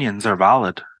opinions are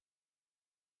valid.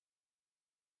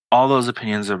 All those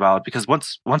opinions are valid because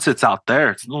once it's out there,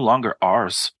 it's no longer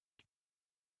ours.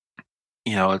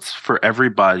 It's for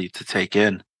everybody to take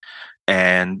in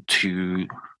and to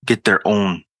get their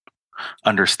own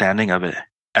understanding of it.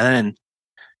 And then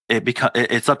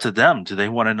it's up to them. Do they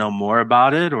want to know more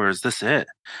about it, or is this it?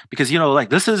 Because like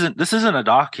this isn't a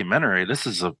documentary. This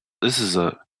is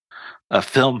a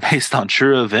film based on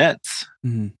true events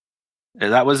Hmm.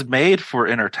 that was made for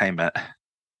entertainment.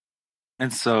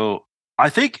 And so I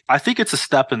think it's a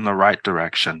step in the right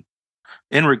direction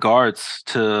in regards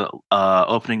to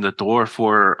opening the door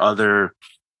for other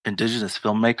indigenous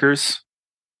filmmakers.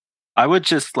 I would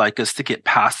just like us to get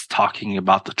past talking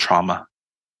about the trauma.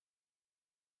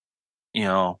 You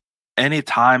know,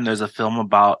 anytime there's a film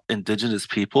about indigenous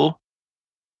people,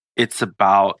 it's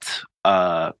about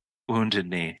Wounded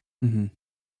Knee. Hmm.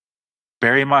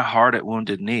 Bury my heart at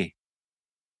Wounded Knee.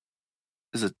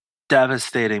 is a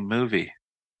devastating movie.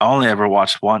 I only ever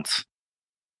watched once.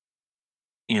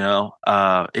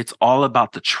 It's all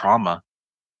about the trauma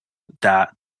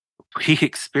that we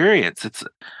experience. It's,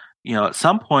 at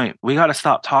some point we got to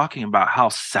stop talking about how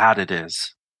sad it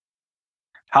is.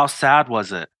 How sad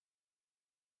was it?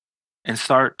 And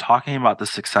start talking about the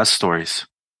success stories.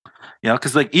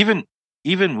 Because like even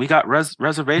we got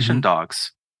Reservation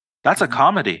Dogs. That's a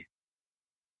comedy,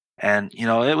 and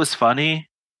it was funny,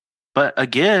 but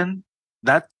again,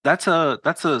 that's a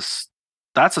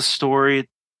story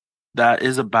that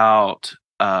is about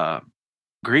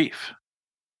grief.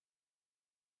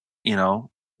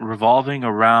 Revolving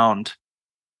around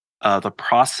the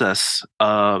process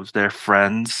of their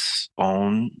friend's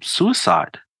own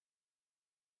suicide.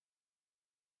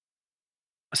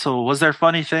 So was there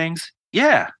funny things?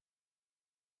 Yeah,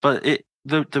 but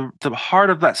the heart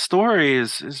of that story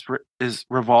is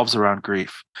revolves around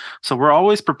grief. So we're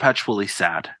always perpetually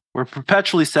sad. We're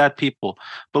perpetually sad people.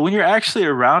 But when you're actually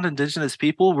around Indigenous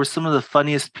people, we're some of the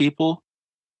funniest people.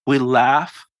 We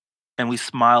laugh and we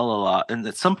smile a lot. And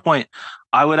at some point,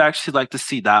 I would actually like to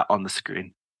see that on the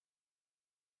screen.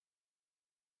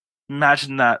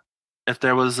 Imagine that if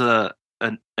there was an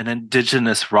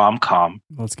Indigenous rom-com.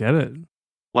 Let's get it.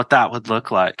 What that would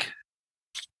look like.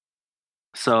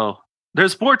 So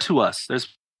there's more to us.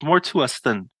 There's more to us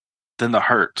than the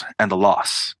hurt and the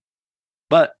loss.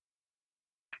 But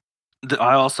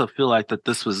I also feel like that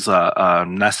this was a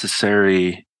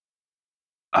necessary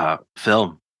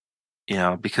film,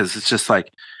 because it's just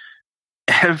like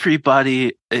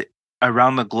everybody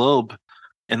around the globe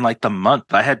in like the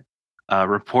month. I had a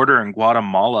reporter in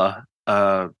Guatemala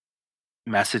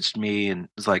messaged me and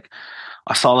was like,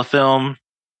 I saw the film.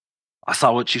 I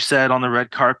saw what you said on the red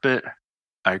carpet.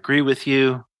 I agree with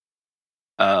you.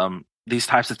 These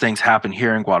types of things happen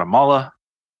here in Guatemala,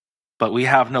 but we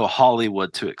have no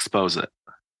Hollywood to expose it.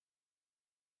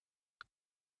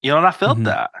 And I felt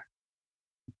that.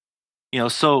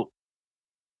 So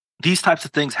these types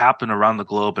of things happen around the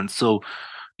globe. And so,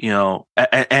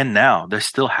 and now they're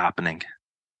still happening.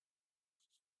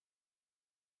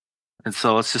 And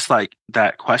so it's just like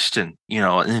that question,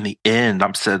 in the end,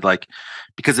 I'm said like,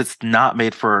 because it's not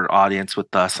made for an audience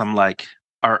with us, I'm like,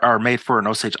 are made for an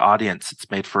Osage audience. It's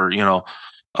made for,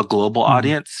 a global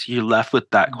audience. You're left with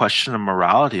that question of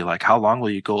morality. Like, how long will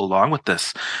you go along with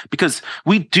this? Because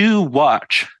we do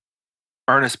watch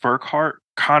Ernest Burkhart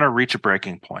kind of reach a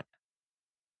breaking point.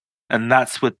 And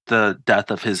that's with the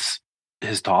death of his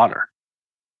daughter.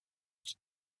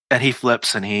 And he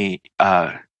flips and he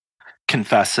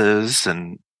confesses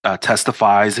and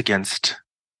testifies against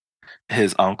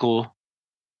his uncle.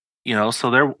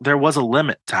 So there was a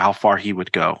limit to how far he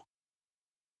would go.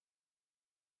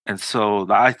 And so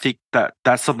I think that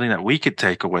that's something that we could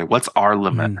take away. What's our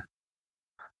limit?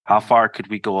 How far could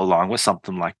we go along with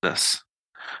something like this?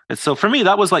 And so for me,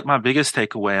 that was like my biggest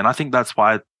takeaway. And I think that's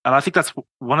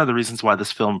one of the reasons why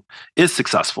this film is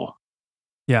successful.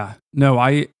 Yeah. No,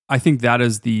 I think that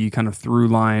is the kind of through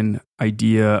line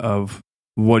idea of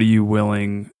what are you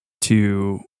willing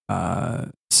to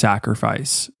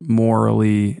sacrifice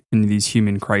morally in these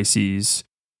human crises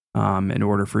in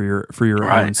order for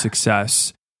your own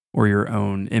success or your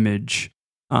own image.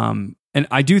 And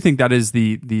I do think that is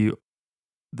the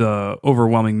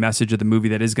overwhelming message of the movie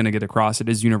that is going to get across. It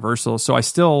is universal. So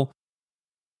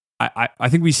I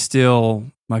think we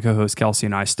still, my co-host Kelsey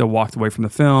and I still walked away from the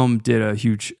film, did a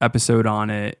huge episode on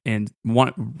it, and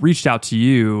reached out to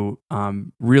you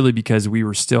really because we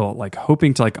were still like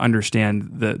hoping to like understand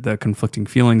the conflicting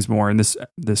feelings more, and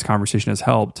this conversation has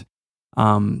helped.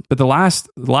 But the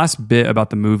last bit about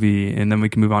the movie, and then we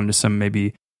can move on to some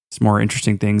maybe some more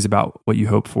interesting things about what you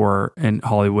hope for in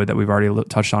Hollywood that we've already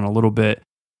touched on a little bit.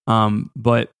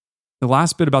 But the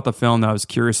last bit about the film that I was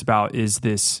curious about is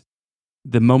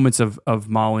the moments of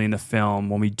Molly in the film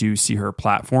when we do see her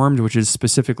platformed, which is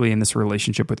specifically in this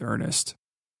relationship with Ernest.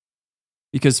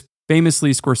 Because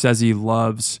famously, Scorsese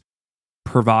loves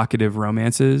provocative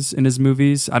romances in his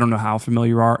movies. I don't know how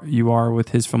familiar you are with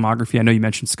his filmography. I know you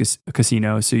mentioned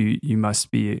Casino, so you must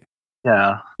be.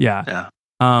 Yeah.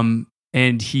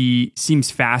 And he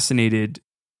seems fascinated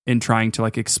in trying to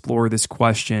like explore this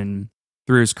question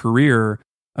through his career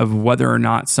of whether or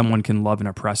not someone can love an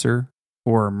oppressor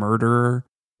or a murderer.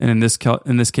 And in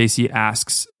this case, he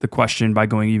asks the question by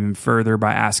going even further,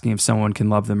 by asking if someone can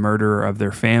love the murderer of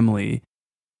their family,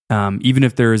 even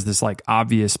if there is this like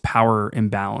obvious power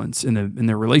imbalance in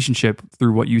the relationship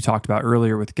through what you talked about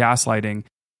earlier with gaslighting.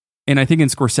 And I think in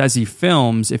Scorsese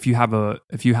films, if you have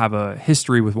a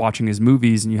history with watching his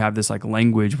movies and you have this like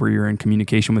language where you're in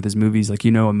communication with his movies, like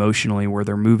emotionally where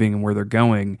they're moving and where they're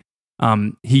going,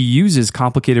 he uses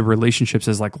complicated relationships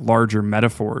as like larger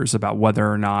metaphors about whether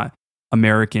or not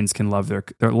Americans can love their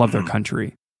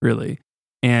country, really.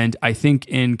 And I think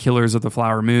in Killers of the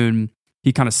Flower Moon,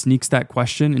 he kind of sneaks that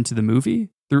question into the movie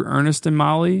through Ernest and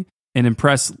Molly. And in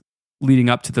press leading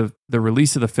up to the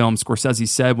release of the film, Scorsese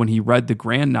said when he read the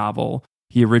Grand novel,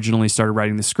 he originally started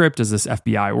writing the script as this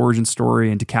FBI origin story,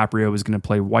 and DiCaprio was going to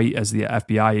play White as the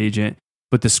FBI agent.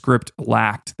 But the script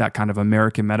lacked that kind of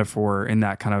American metaphor and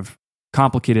that kind of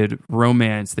complicated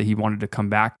romance that he wanted to come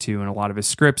back to in a lot of his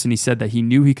scripts. And he said that he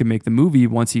knew he could make the movie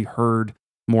once he heard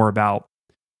more about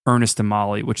Ernest and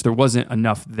Molly, which there wasn't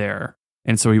enough there.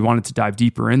 And so he wanted to dive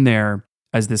deeper in there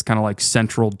as this kind of like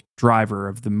central driver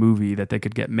of the movie that they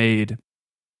could get made.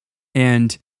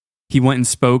 And he went and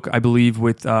spoke, I believe,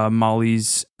 with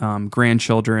Molly's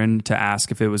grandchildren to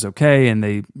ask if it was okay. And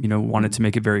they, wanted to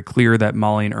make it very clear that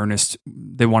Molly and Ernest,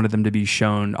 they wanted them to be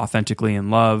shown authentically in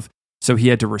love. So he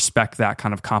had to respect that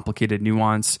kind of complicated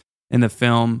nuance in the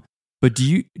film. But do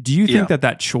you think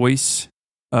that choice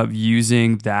of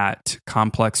using that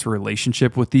complex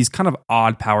relationship with these kind of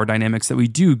odd power dynamics that we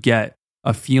do get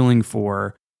a feeling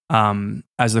for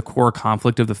as the core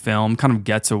conflict of the film kind of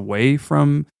gets away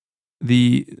from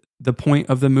the point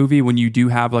of the movie, when you do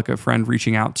have like a friend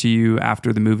reaching out to you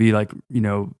after the movie, like,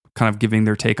 kind of giving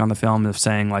their take on the film of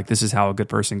saying like, this is how a good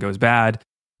person goes bad.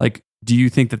 Like, do you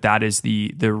think that is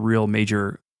the real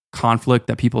major conflict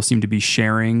that people seem to be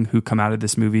sharing who come out of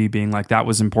this movie being like, that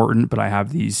was important, but I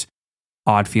have these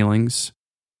odd feelings?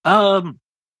 I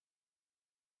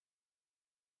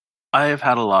have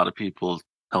had a lot of people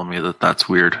tell me that that's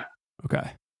weird.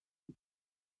 Okay.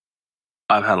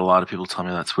 I've had a lot of people tell me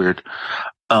that's weird.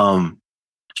 And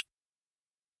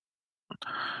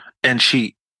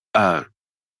she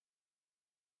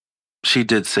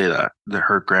did say that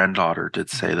her granddaughter did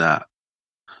say that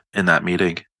in that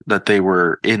meeting, that they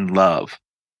were in love.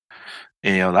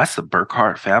 And, that's the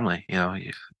Burkhart family.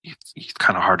 It's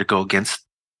kind of hard to go against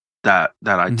that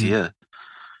idea.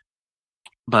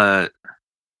 But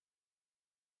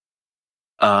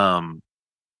for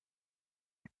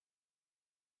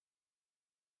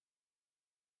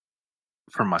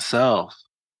myself,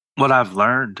 what I've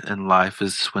learned in life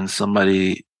is when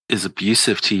somebody is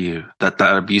abusive to you, that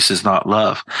abuse is not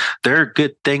love. There are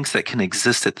good things that can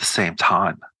exist at the same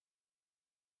time,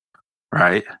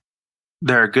 right?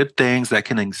 There are good things that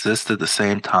can exist at the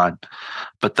same time,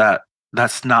 but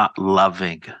that's not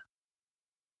loving.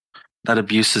 That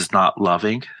abuse is not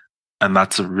loving, and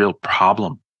that's a real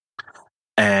problem.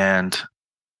 And,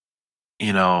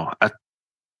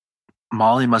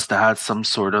 Molly must have had some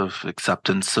sort of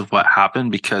acceptance of what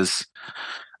happened, because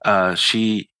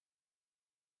she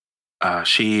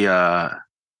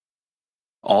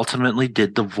ultimately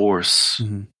did divorce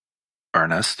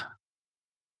Ernest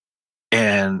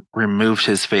and removed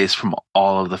his face from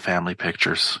all of the family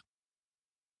pictures.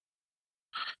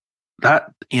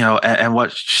 That, and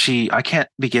what I can't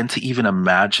begin to even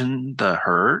imagine the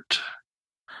hurt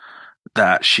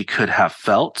that she could have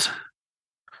felt,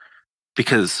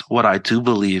 because what I do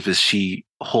believe is she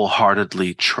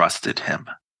wholeheartedly trusted him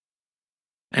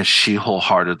and she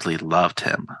wholeheartedly loved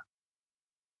him.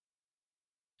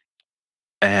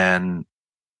 And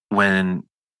when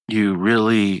you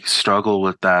really struggle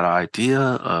with that idea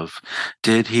of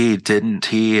did he, didn't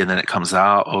he, and then it comes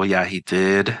out, oh yeah, he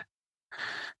did.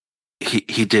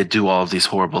 He did do all of these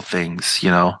horrible things,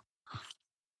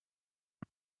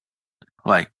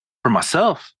 Like, for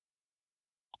myself,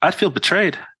 I'd feel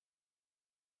betrayed,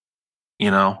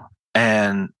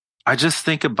 and I just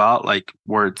think about like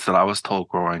words that I was told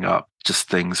growing up, just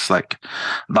things like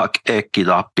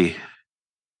 "nakikidapi."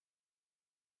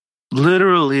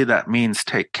 Literally, that means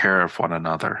take care of one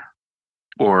another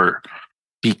or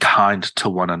be kind to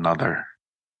one another.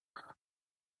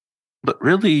 But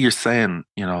really, you're saying,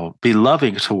 be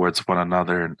loving towards one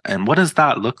another. And what does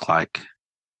that look like?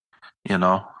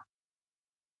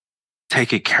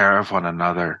 Taking care of one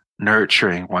another,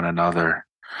 nurturing one another.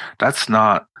 That's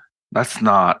not,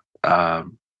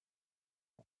 well,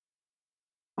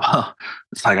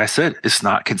 it's like I said, it's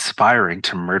not conspiring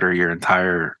to murder your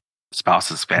entire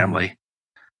spouse's family.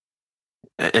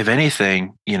 If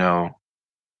anything, you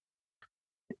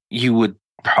would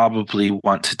probably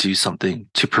want to do something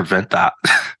to prevent that.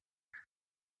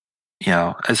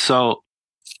 And so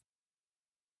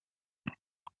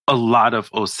a lot of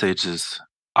Osages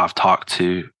I've talked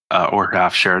to or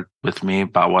have shared with me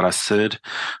about what I said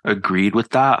agreed with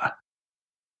that.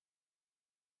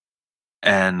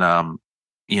 And all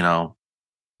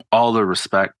the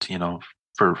respect,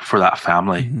 for that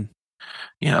family.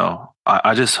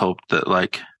 I just hope that,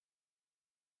 like,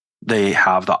 they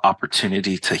have the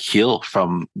opportunity to heal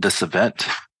from this event.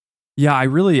 Yeah, I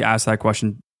really asked that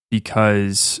question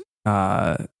because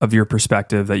of your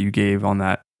perspective that you gave on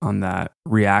that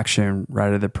reaction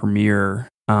right at the premiere,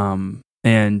 and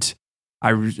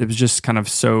it was just kind of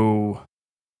so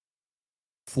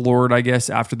floored, I guess,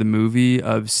 after the movie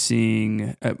of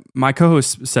seeing. My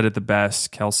co-host said it the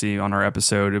best, Kelsey, on our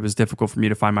episode. It was difficult for me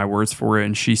to find my words for it,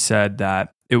 and she said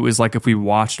that it was like if we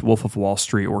watched Wolf of Wall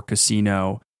Street or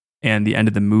Casino, and the end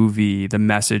of the movie, the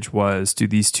message was, do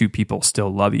these two people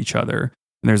still love each other?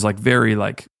 And there's like very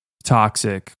like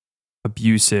toxic,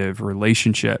 abusive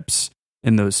relationships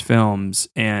in those films,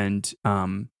 and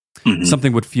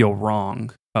something would feel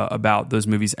wrong about those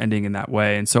movies ending in that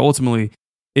way. And so ultimately,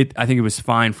 I think it was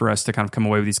fine for us to kind of come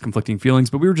away with these conflicting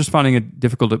feelings, but we were just finding it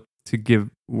difficult to give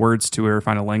words to it or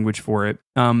find a language for it.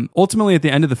 Ultimately, at the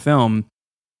end of the film,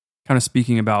 kind of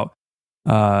speaking about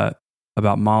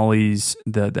Molly's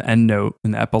the end note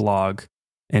and the epilogue,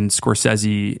 and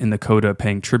Scorsese in the coda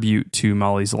paying tribute to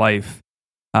Molly's life.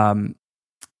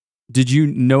 Did you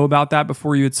know about that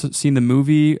before you had seen the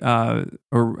movie,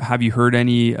 or have you heard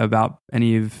any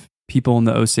of people in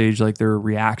the Osage, like their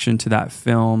reaction to that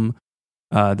film,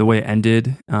 the way it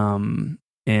ended, and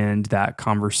that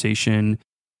conversation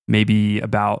maybe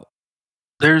about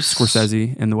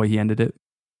Scorsese and the way he ended it?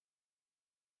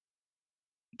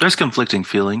 There's conflicting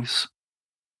feelings.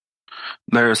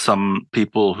 There are some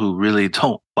people who really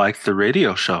don't like the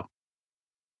radio show.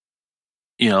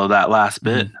 That last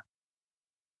bit.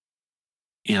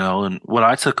 And what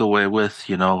I took away with,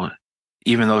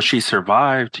 even though she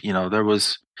survived, there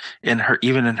was in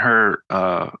her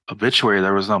obituary,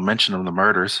 there was no mention of the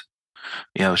murders.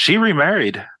 She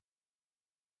remarried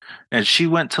and she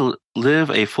went to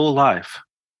live a full life,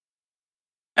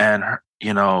 and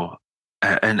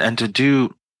and to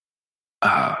do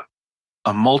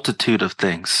a multitude of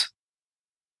things.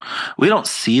 We don't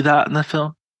see that in the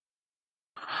film.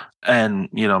 And,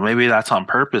 maybe that's on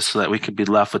purpose so that we could be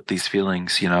left with these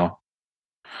feelings, we don't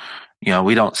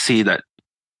see that,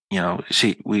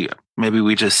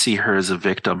 we just see her as a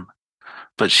victim,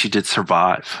 but she did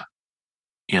survive,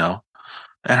 and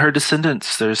her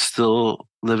descendants, they're still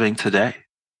living today.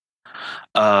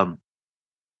 And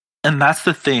that's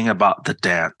the thing about the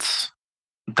dance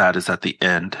that is at the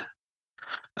end.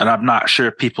 And I'm not sure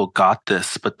if people got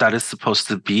this, but that is supposed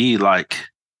to be like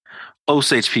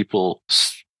Osage people.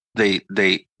 They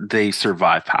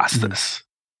survive past this.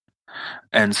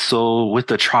 And so with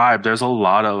the tribe, there's a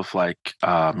lot of like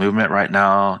movement right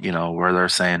now, where they're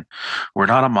saying we're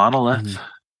not a monolith.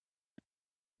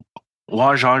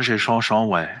 Osage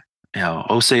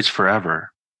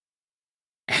forever.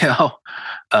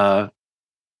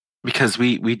 Because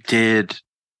we did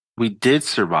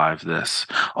survive this.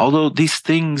 Although these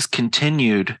things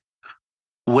continued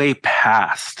way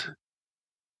past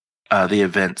the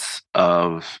events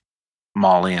of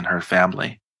Molly and her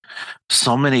family.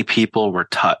 So many people were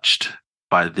touched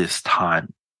by this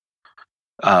time.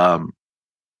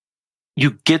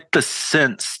 You get the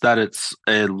sense that it's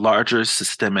a larger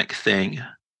systemic thing,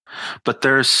 but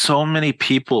there are so many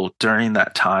people during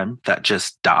that time that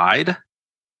just died,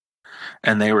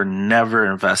 and they were never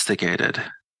investigated.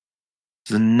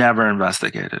 Never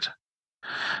investigated.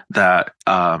 That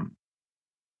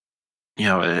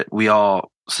we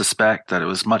all suspect that it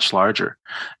was much larger,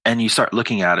 and you start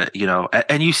looking at it,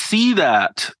 and you see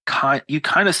that you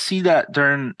kind of see that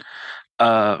during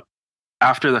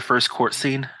after the first court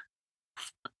scene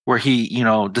where he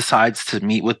decides to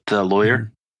meet with the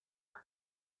lawyer,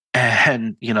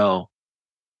 and the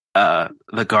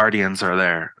guardians are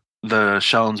there, the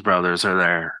Shones brothers are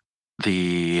there,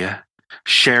 the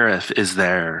sheriff is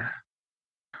there,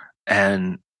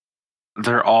 and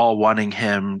they're all wanting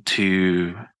him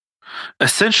to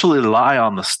essentially lie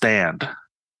on the stand,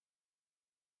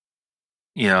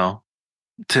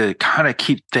 to kind of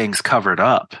keep things covered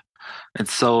up. And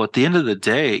so at the end of the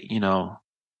day,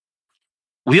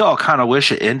 we all kind of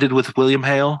wish it ended with William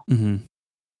Hale,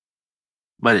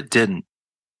 but it didn't.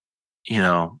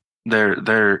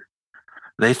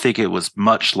 They think it was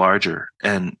much larger,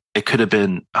 and it could have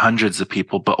been hundreds of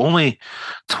people, but only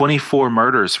 24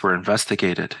 murders were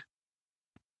investigated.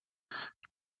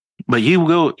 But you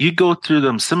go through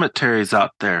them cemeteries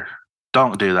out there.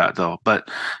 Don't do that though. But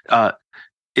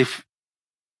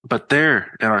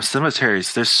there in our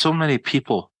cemeteries, there's so many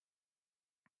people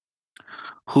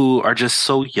who are just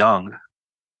so young,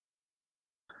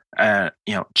 and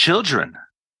children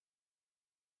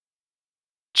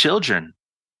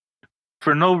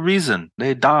for no reason,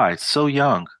 they died so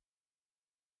young.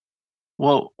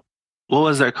 Well, what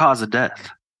was their cause of death?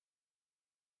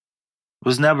 It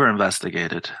was never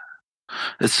investigated.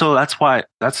 And so that's why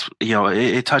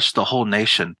it touched the whole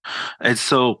nation. And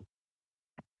so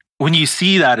when you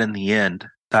see that in the end,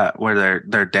 that where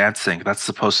they're dancing, that's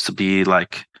supposed to be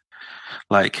like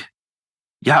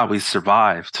yeah, we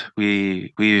survived.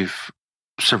 We've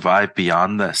survived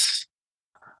beyond this.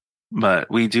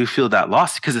 But we do feel that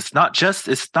loss because it's not just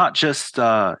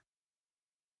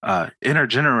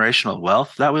intergenerational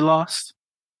wealth that we lost.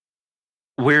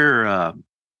 We're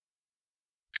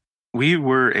we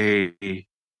were a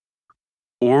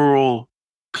oral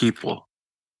people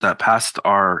that passed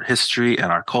our history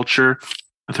and our culture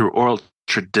through oral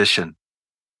tradition.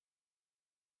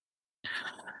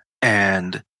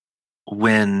 And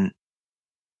when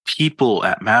people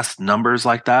at mass numbers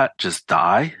like that just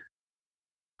die,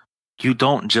 you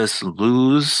don't just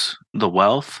lose the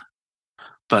wealth,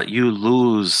 but you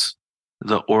lose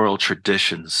the oral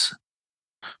traditions.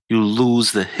 You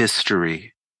lose the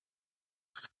history.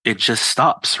 It just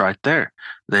stops right there.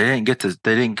 They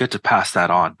didn't get to pass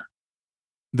that on.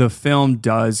 The film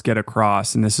does get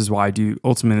across, and this is why I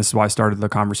started the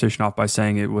conversation off by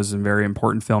saying it was a very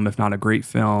important film, if not a great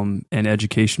film, and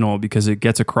educational, because it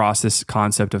gets across this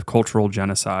concept of cultural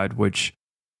genocide, which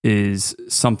is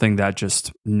something that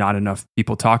just not enough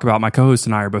people talk about. My co-host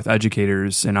and I are both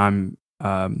educators, and I'm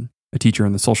a teacher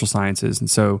in the social sciences. And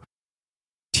so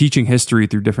teaching history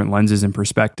through different lenses and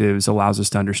perspectives allows us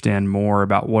to understand more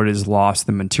about what is lost,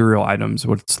 the material items.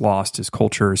 What's lost is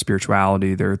culture,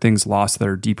 spirituality. There are things lost that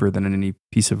are deeper than any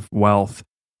piece of wealth,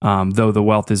 though the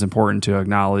wealth is important to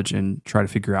acknowledge and try to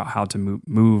figure out how to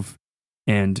move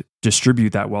and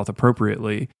distribute that wealth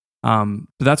appropriately. But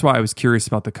that's why I was curious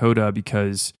about the coda,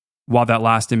 because while that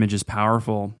last image is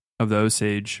powerful of the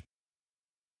Osage,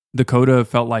 the coda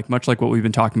felt like much like what we've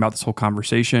been talking about this whole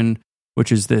conversation,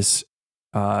 which is this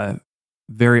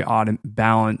very odd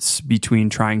balance between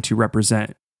trying to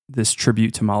represent this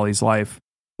tribute to Molly's life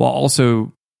while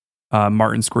also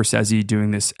Martin Scorsese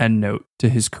doing this end note to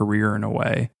his career in a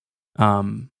way,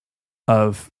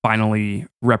 of finally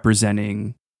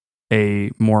representing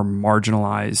a more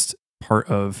marginalized part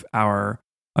of our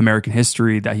American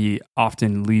history that he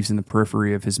often leaves in the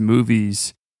periphery of his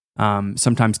movies,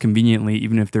 sometimes conveniently,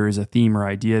 even if there is a theme or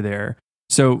idea there.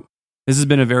 So this has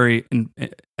been a very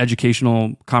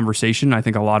educational conversation. I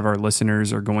think a lot of our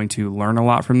listeners are going to learn a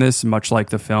lot from this, much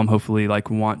like the film, hopefully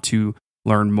want to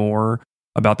learn more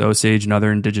about the Osage and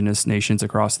other indigenous nations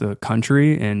across the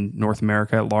country and North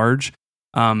America at large.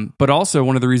 But also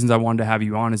one of the reasons I wanted to have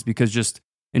you on is because just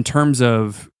in terms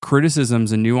of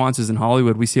criticisms and nuances in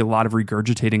Hollywood, we see a lot of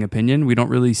regurgitating opinion. We don't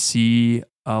really see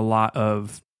a lot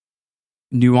of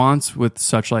nuance with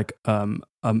such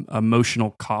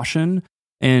emotional caution.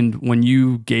 And when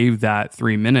you gave that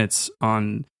 3 minutes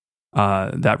on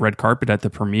that red carpet at the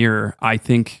premiere, I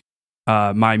think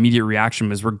my immediate reaction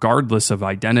was, regardless of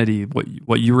identity,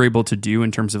 what you were able to do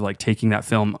in terms of taking that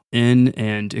film in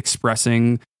and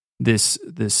expressing this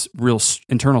real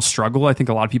internal struggle I think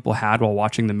a lot of people had while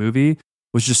watching the movie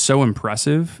was just so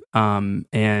impressive,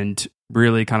 and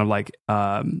really kind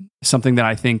of something that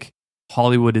I think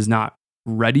Hollywood is not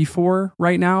ready for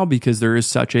right now, because there is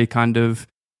such a kind of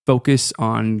focus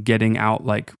on getting out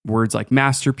words like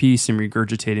masterpiece and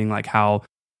regurgitating how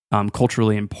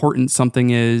culturally important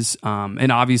something is.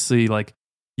 And obviously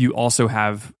you also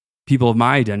have people of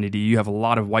my identity. You have a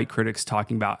lot of white critics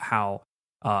talking about how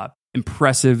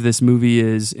impressive this movie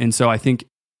is. And so I think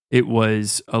it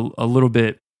was a little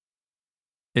bit,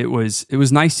 it was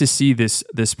nice to see this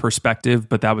perspective,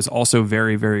 but that was also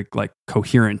very, very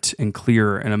coherent and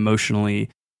clear and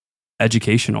emotionally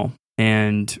educational.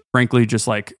 And frankly, just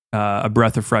a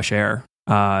breath of fresh air.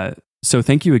 So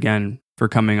thank you again for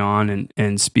coming on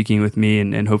and speaking with me.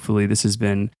 And hopefully this has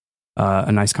been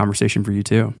a nice conversation for you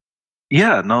too.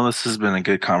 Yeah, no, this has been a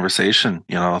good conversation.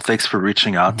 Thanks for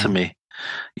reaching out to me.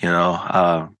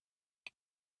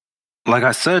 Like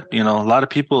I said, a lot of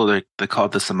people, they call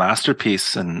this a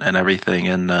masterpiece and everything.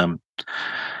 And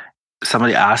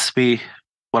somebody asked me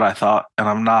what I thought, and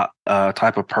I'm not a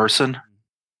type of person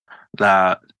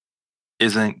that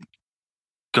isn't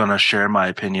gonna share my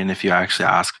opinion if you actually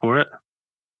ask for it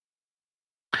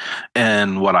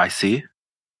and what I see.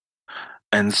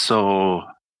 And so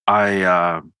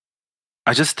I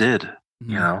just did,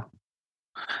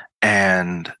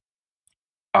 and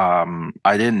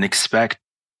I didn't expect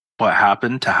what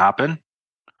happened to happen.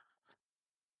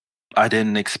 I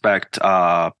didn't expect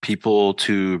people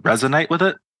to resonate with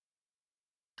it,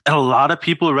 and a lot of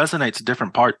people resonate to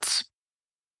different parts,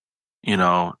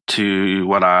 to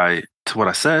what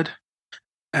I said.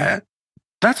 And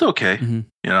that's okay.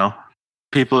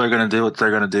 People are going to do what they're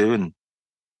going to do, and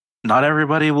not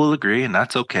everybody will agree, and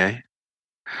that's okay.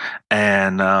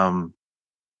 And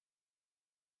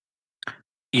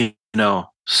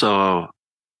so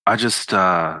I just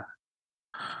I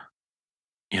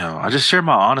just share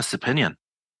my honest opinion.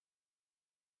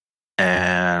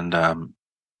 And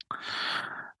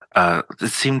it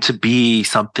seemed to be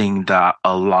something that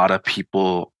a lot of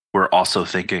people were also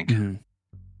thinking. Mm-hmm.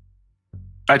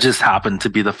 I just happened to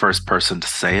be the first person to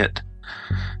say it.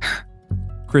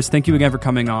 Chris, thank you again for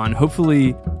coming on.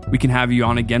 Hopefully we can have you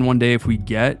on again one day if we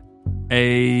get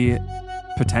a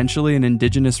potentially an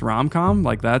indigenous rom-com.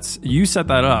 Like you set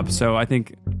that up. So I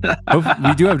think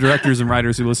we do have directors and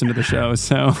writers who listen to the show.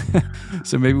 So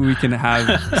maybe we can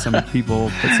have some people,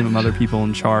 put some other people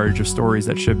in charge of stories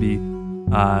that should be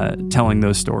telling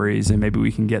those stories. And maybe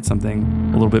we can get something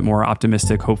a little bit more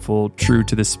optimistic, hopeful, true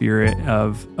to the spirit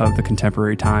of the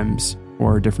contemporary times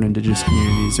for different indigenous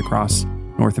communities across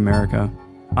North America.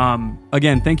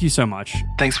 Again, thank you so much.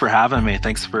 Thanks for having me.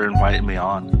 Thanks for inviting me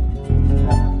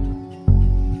on.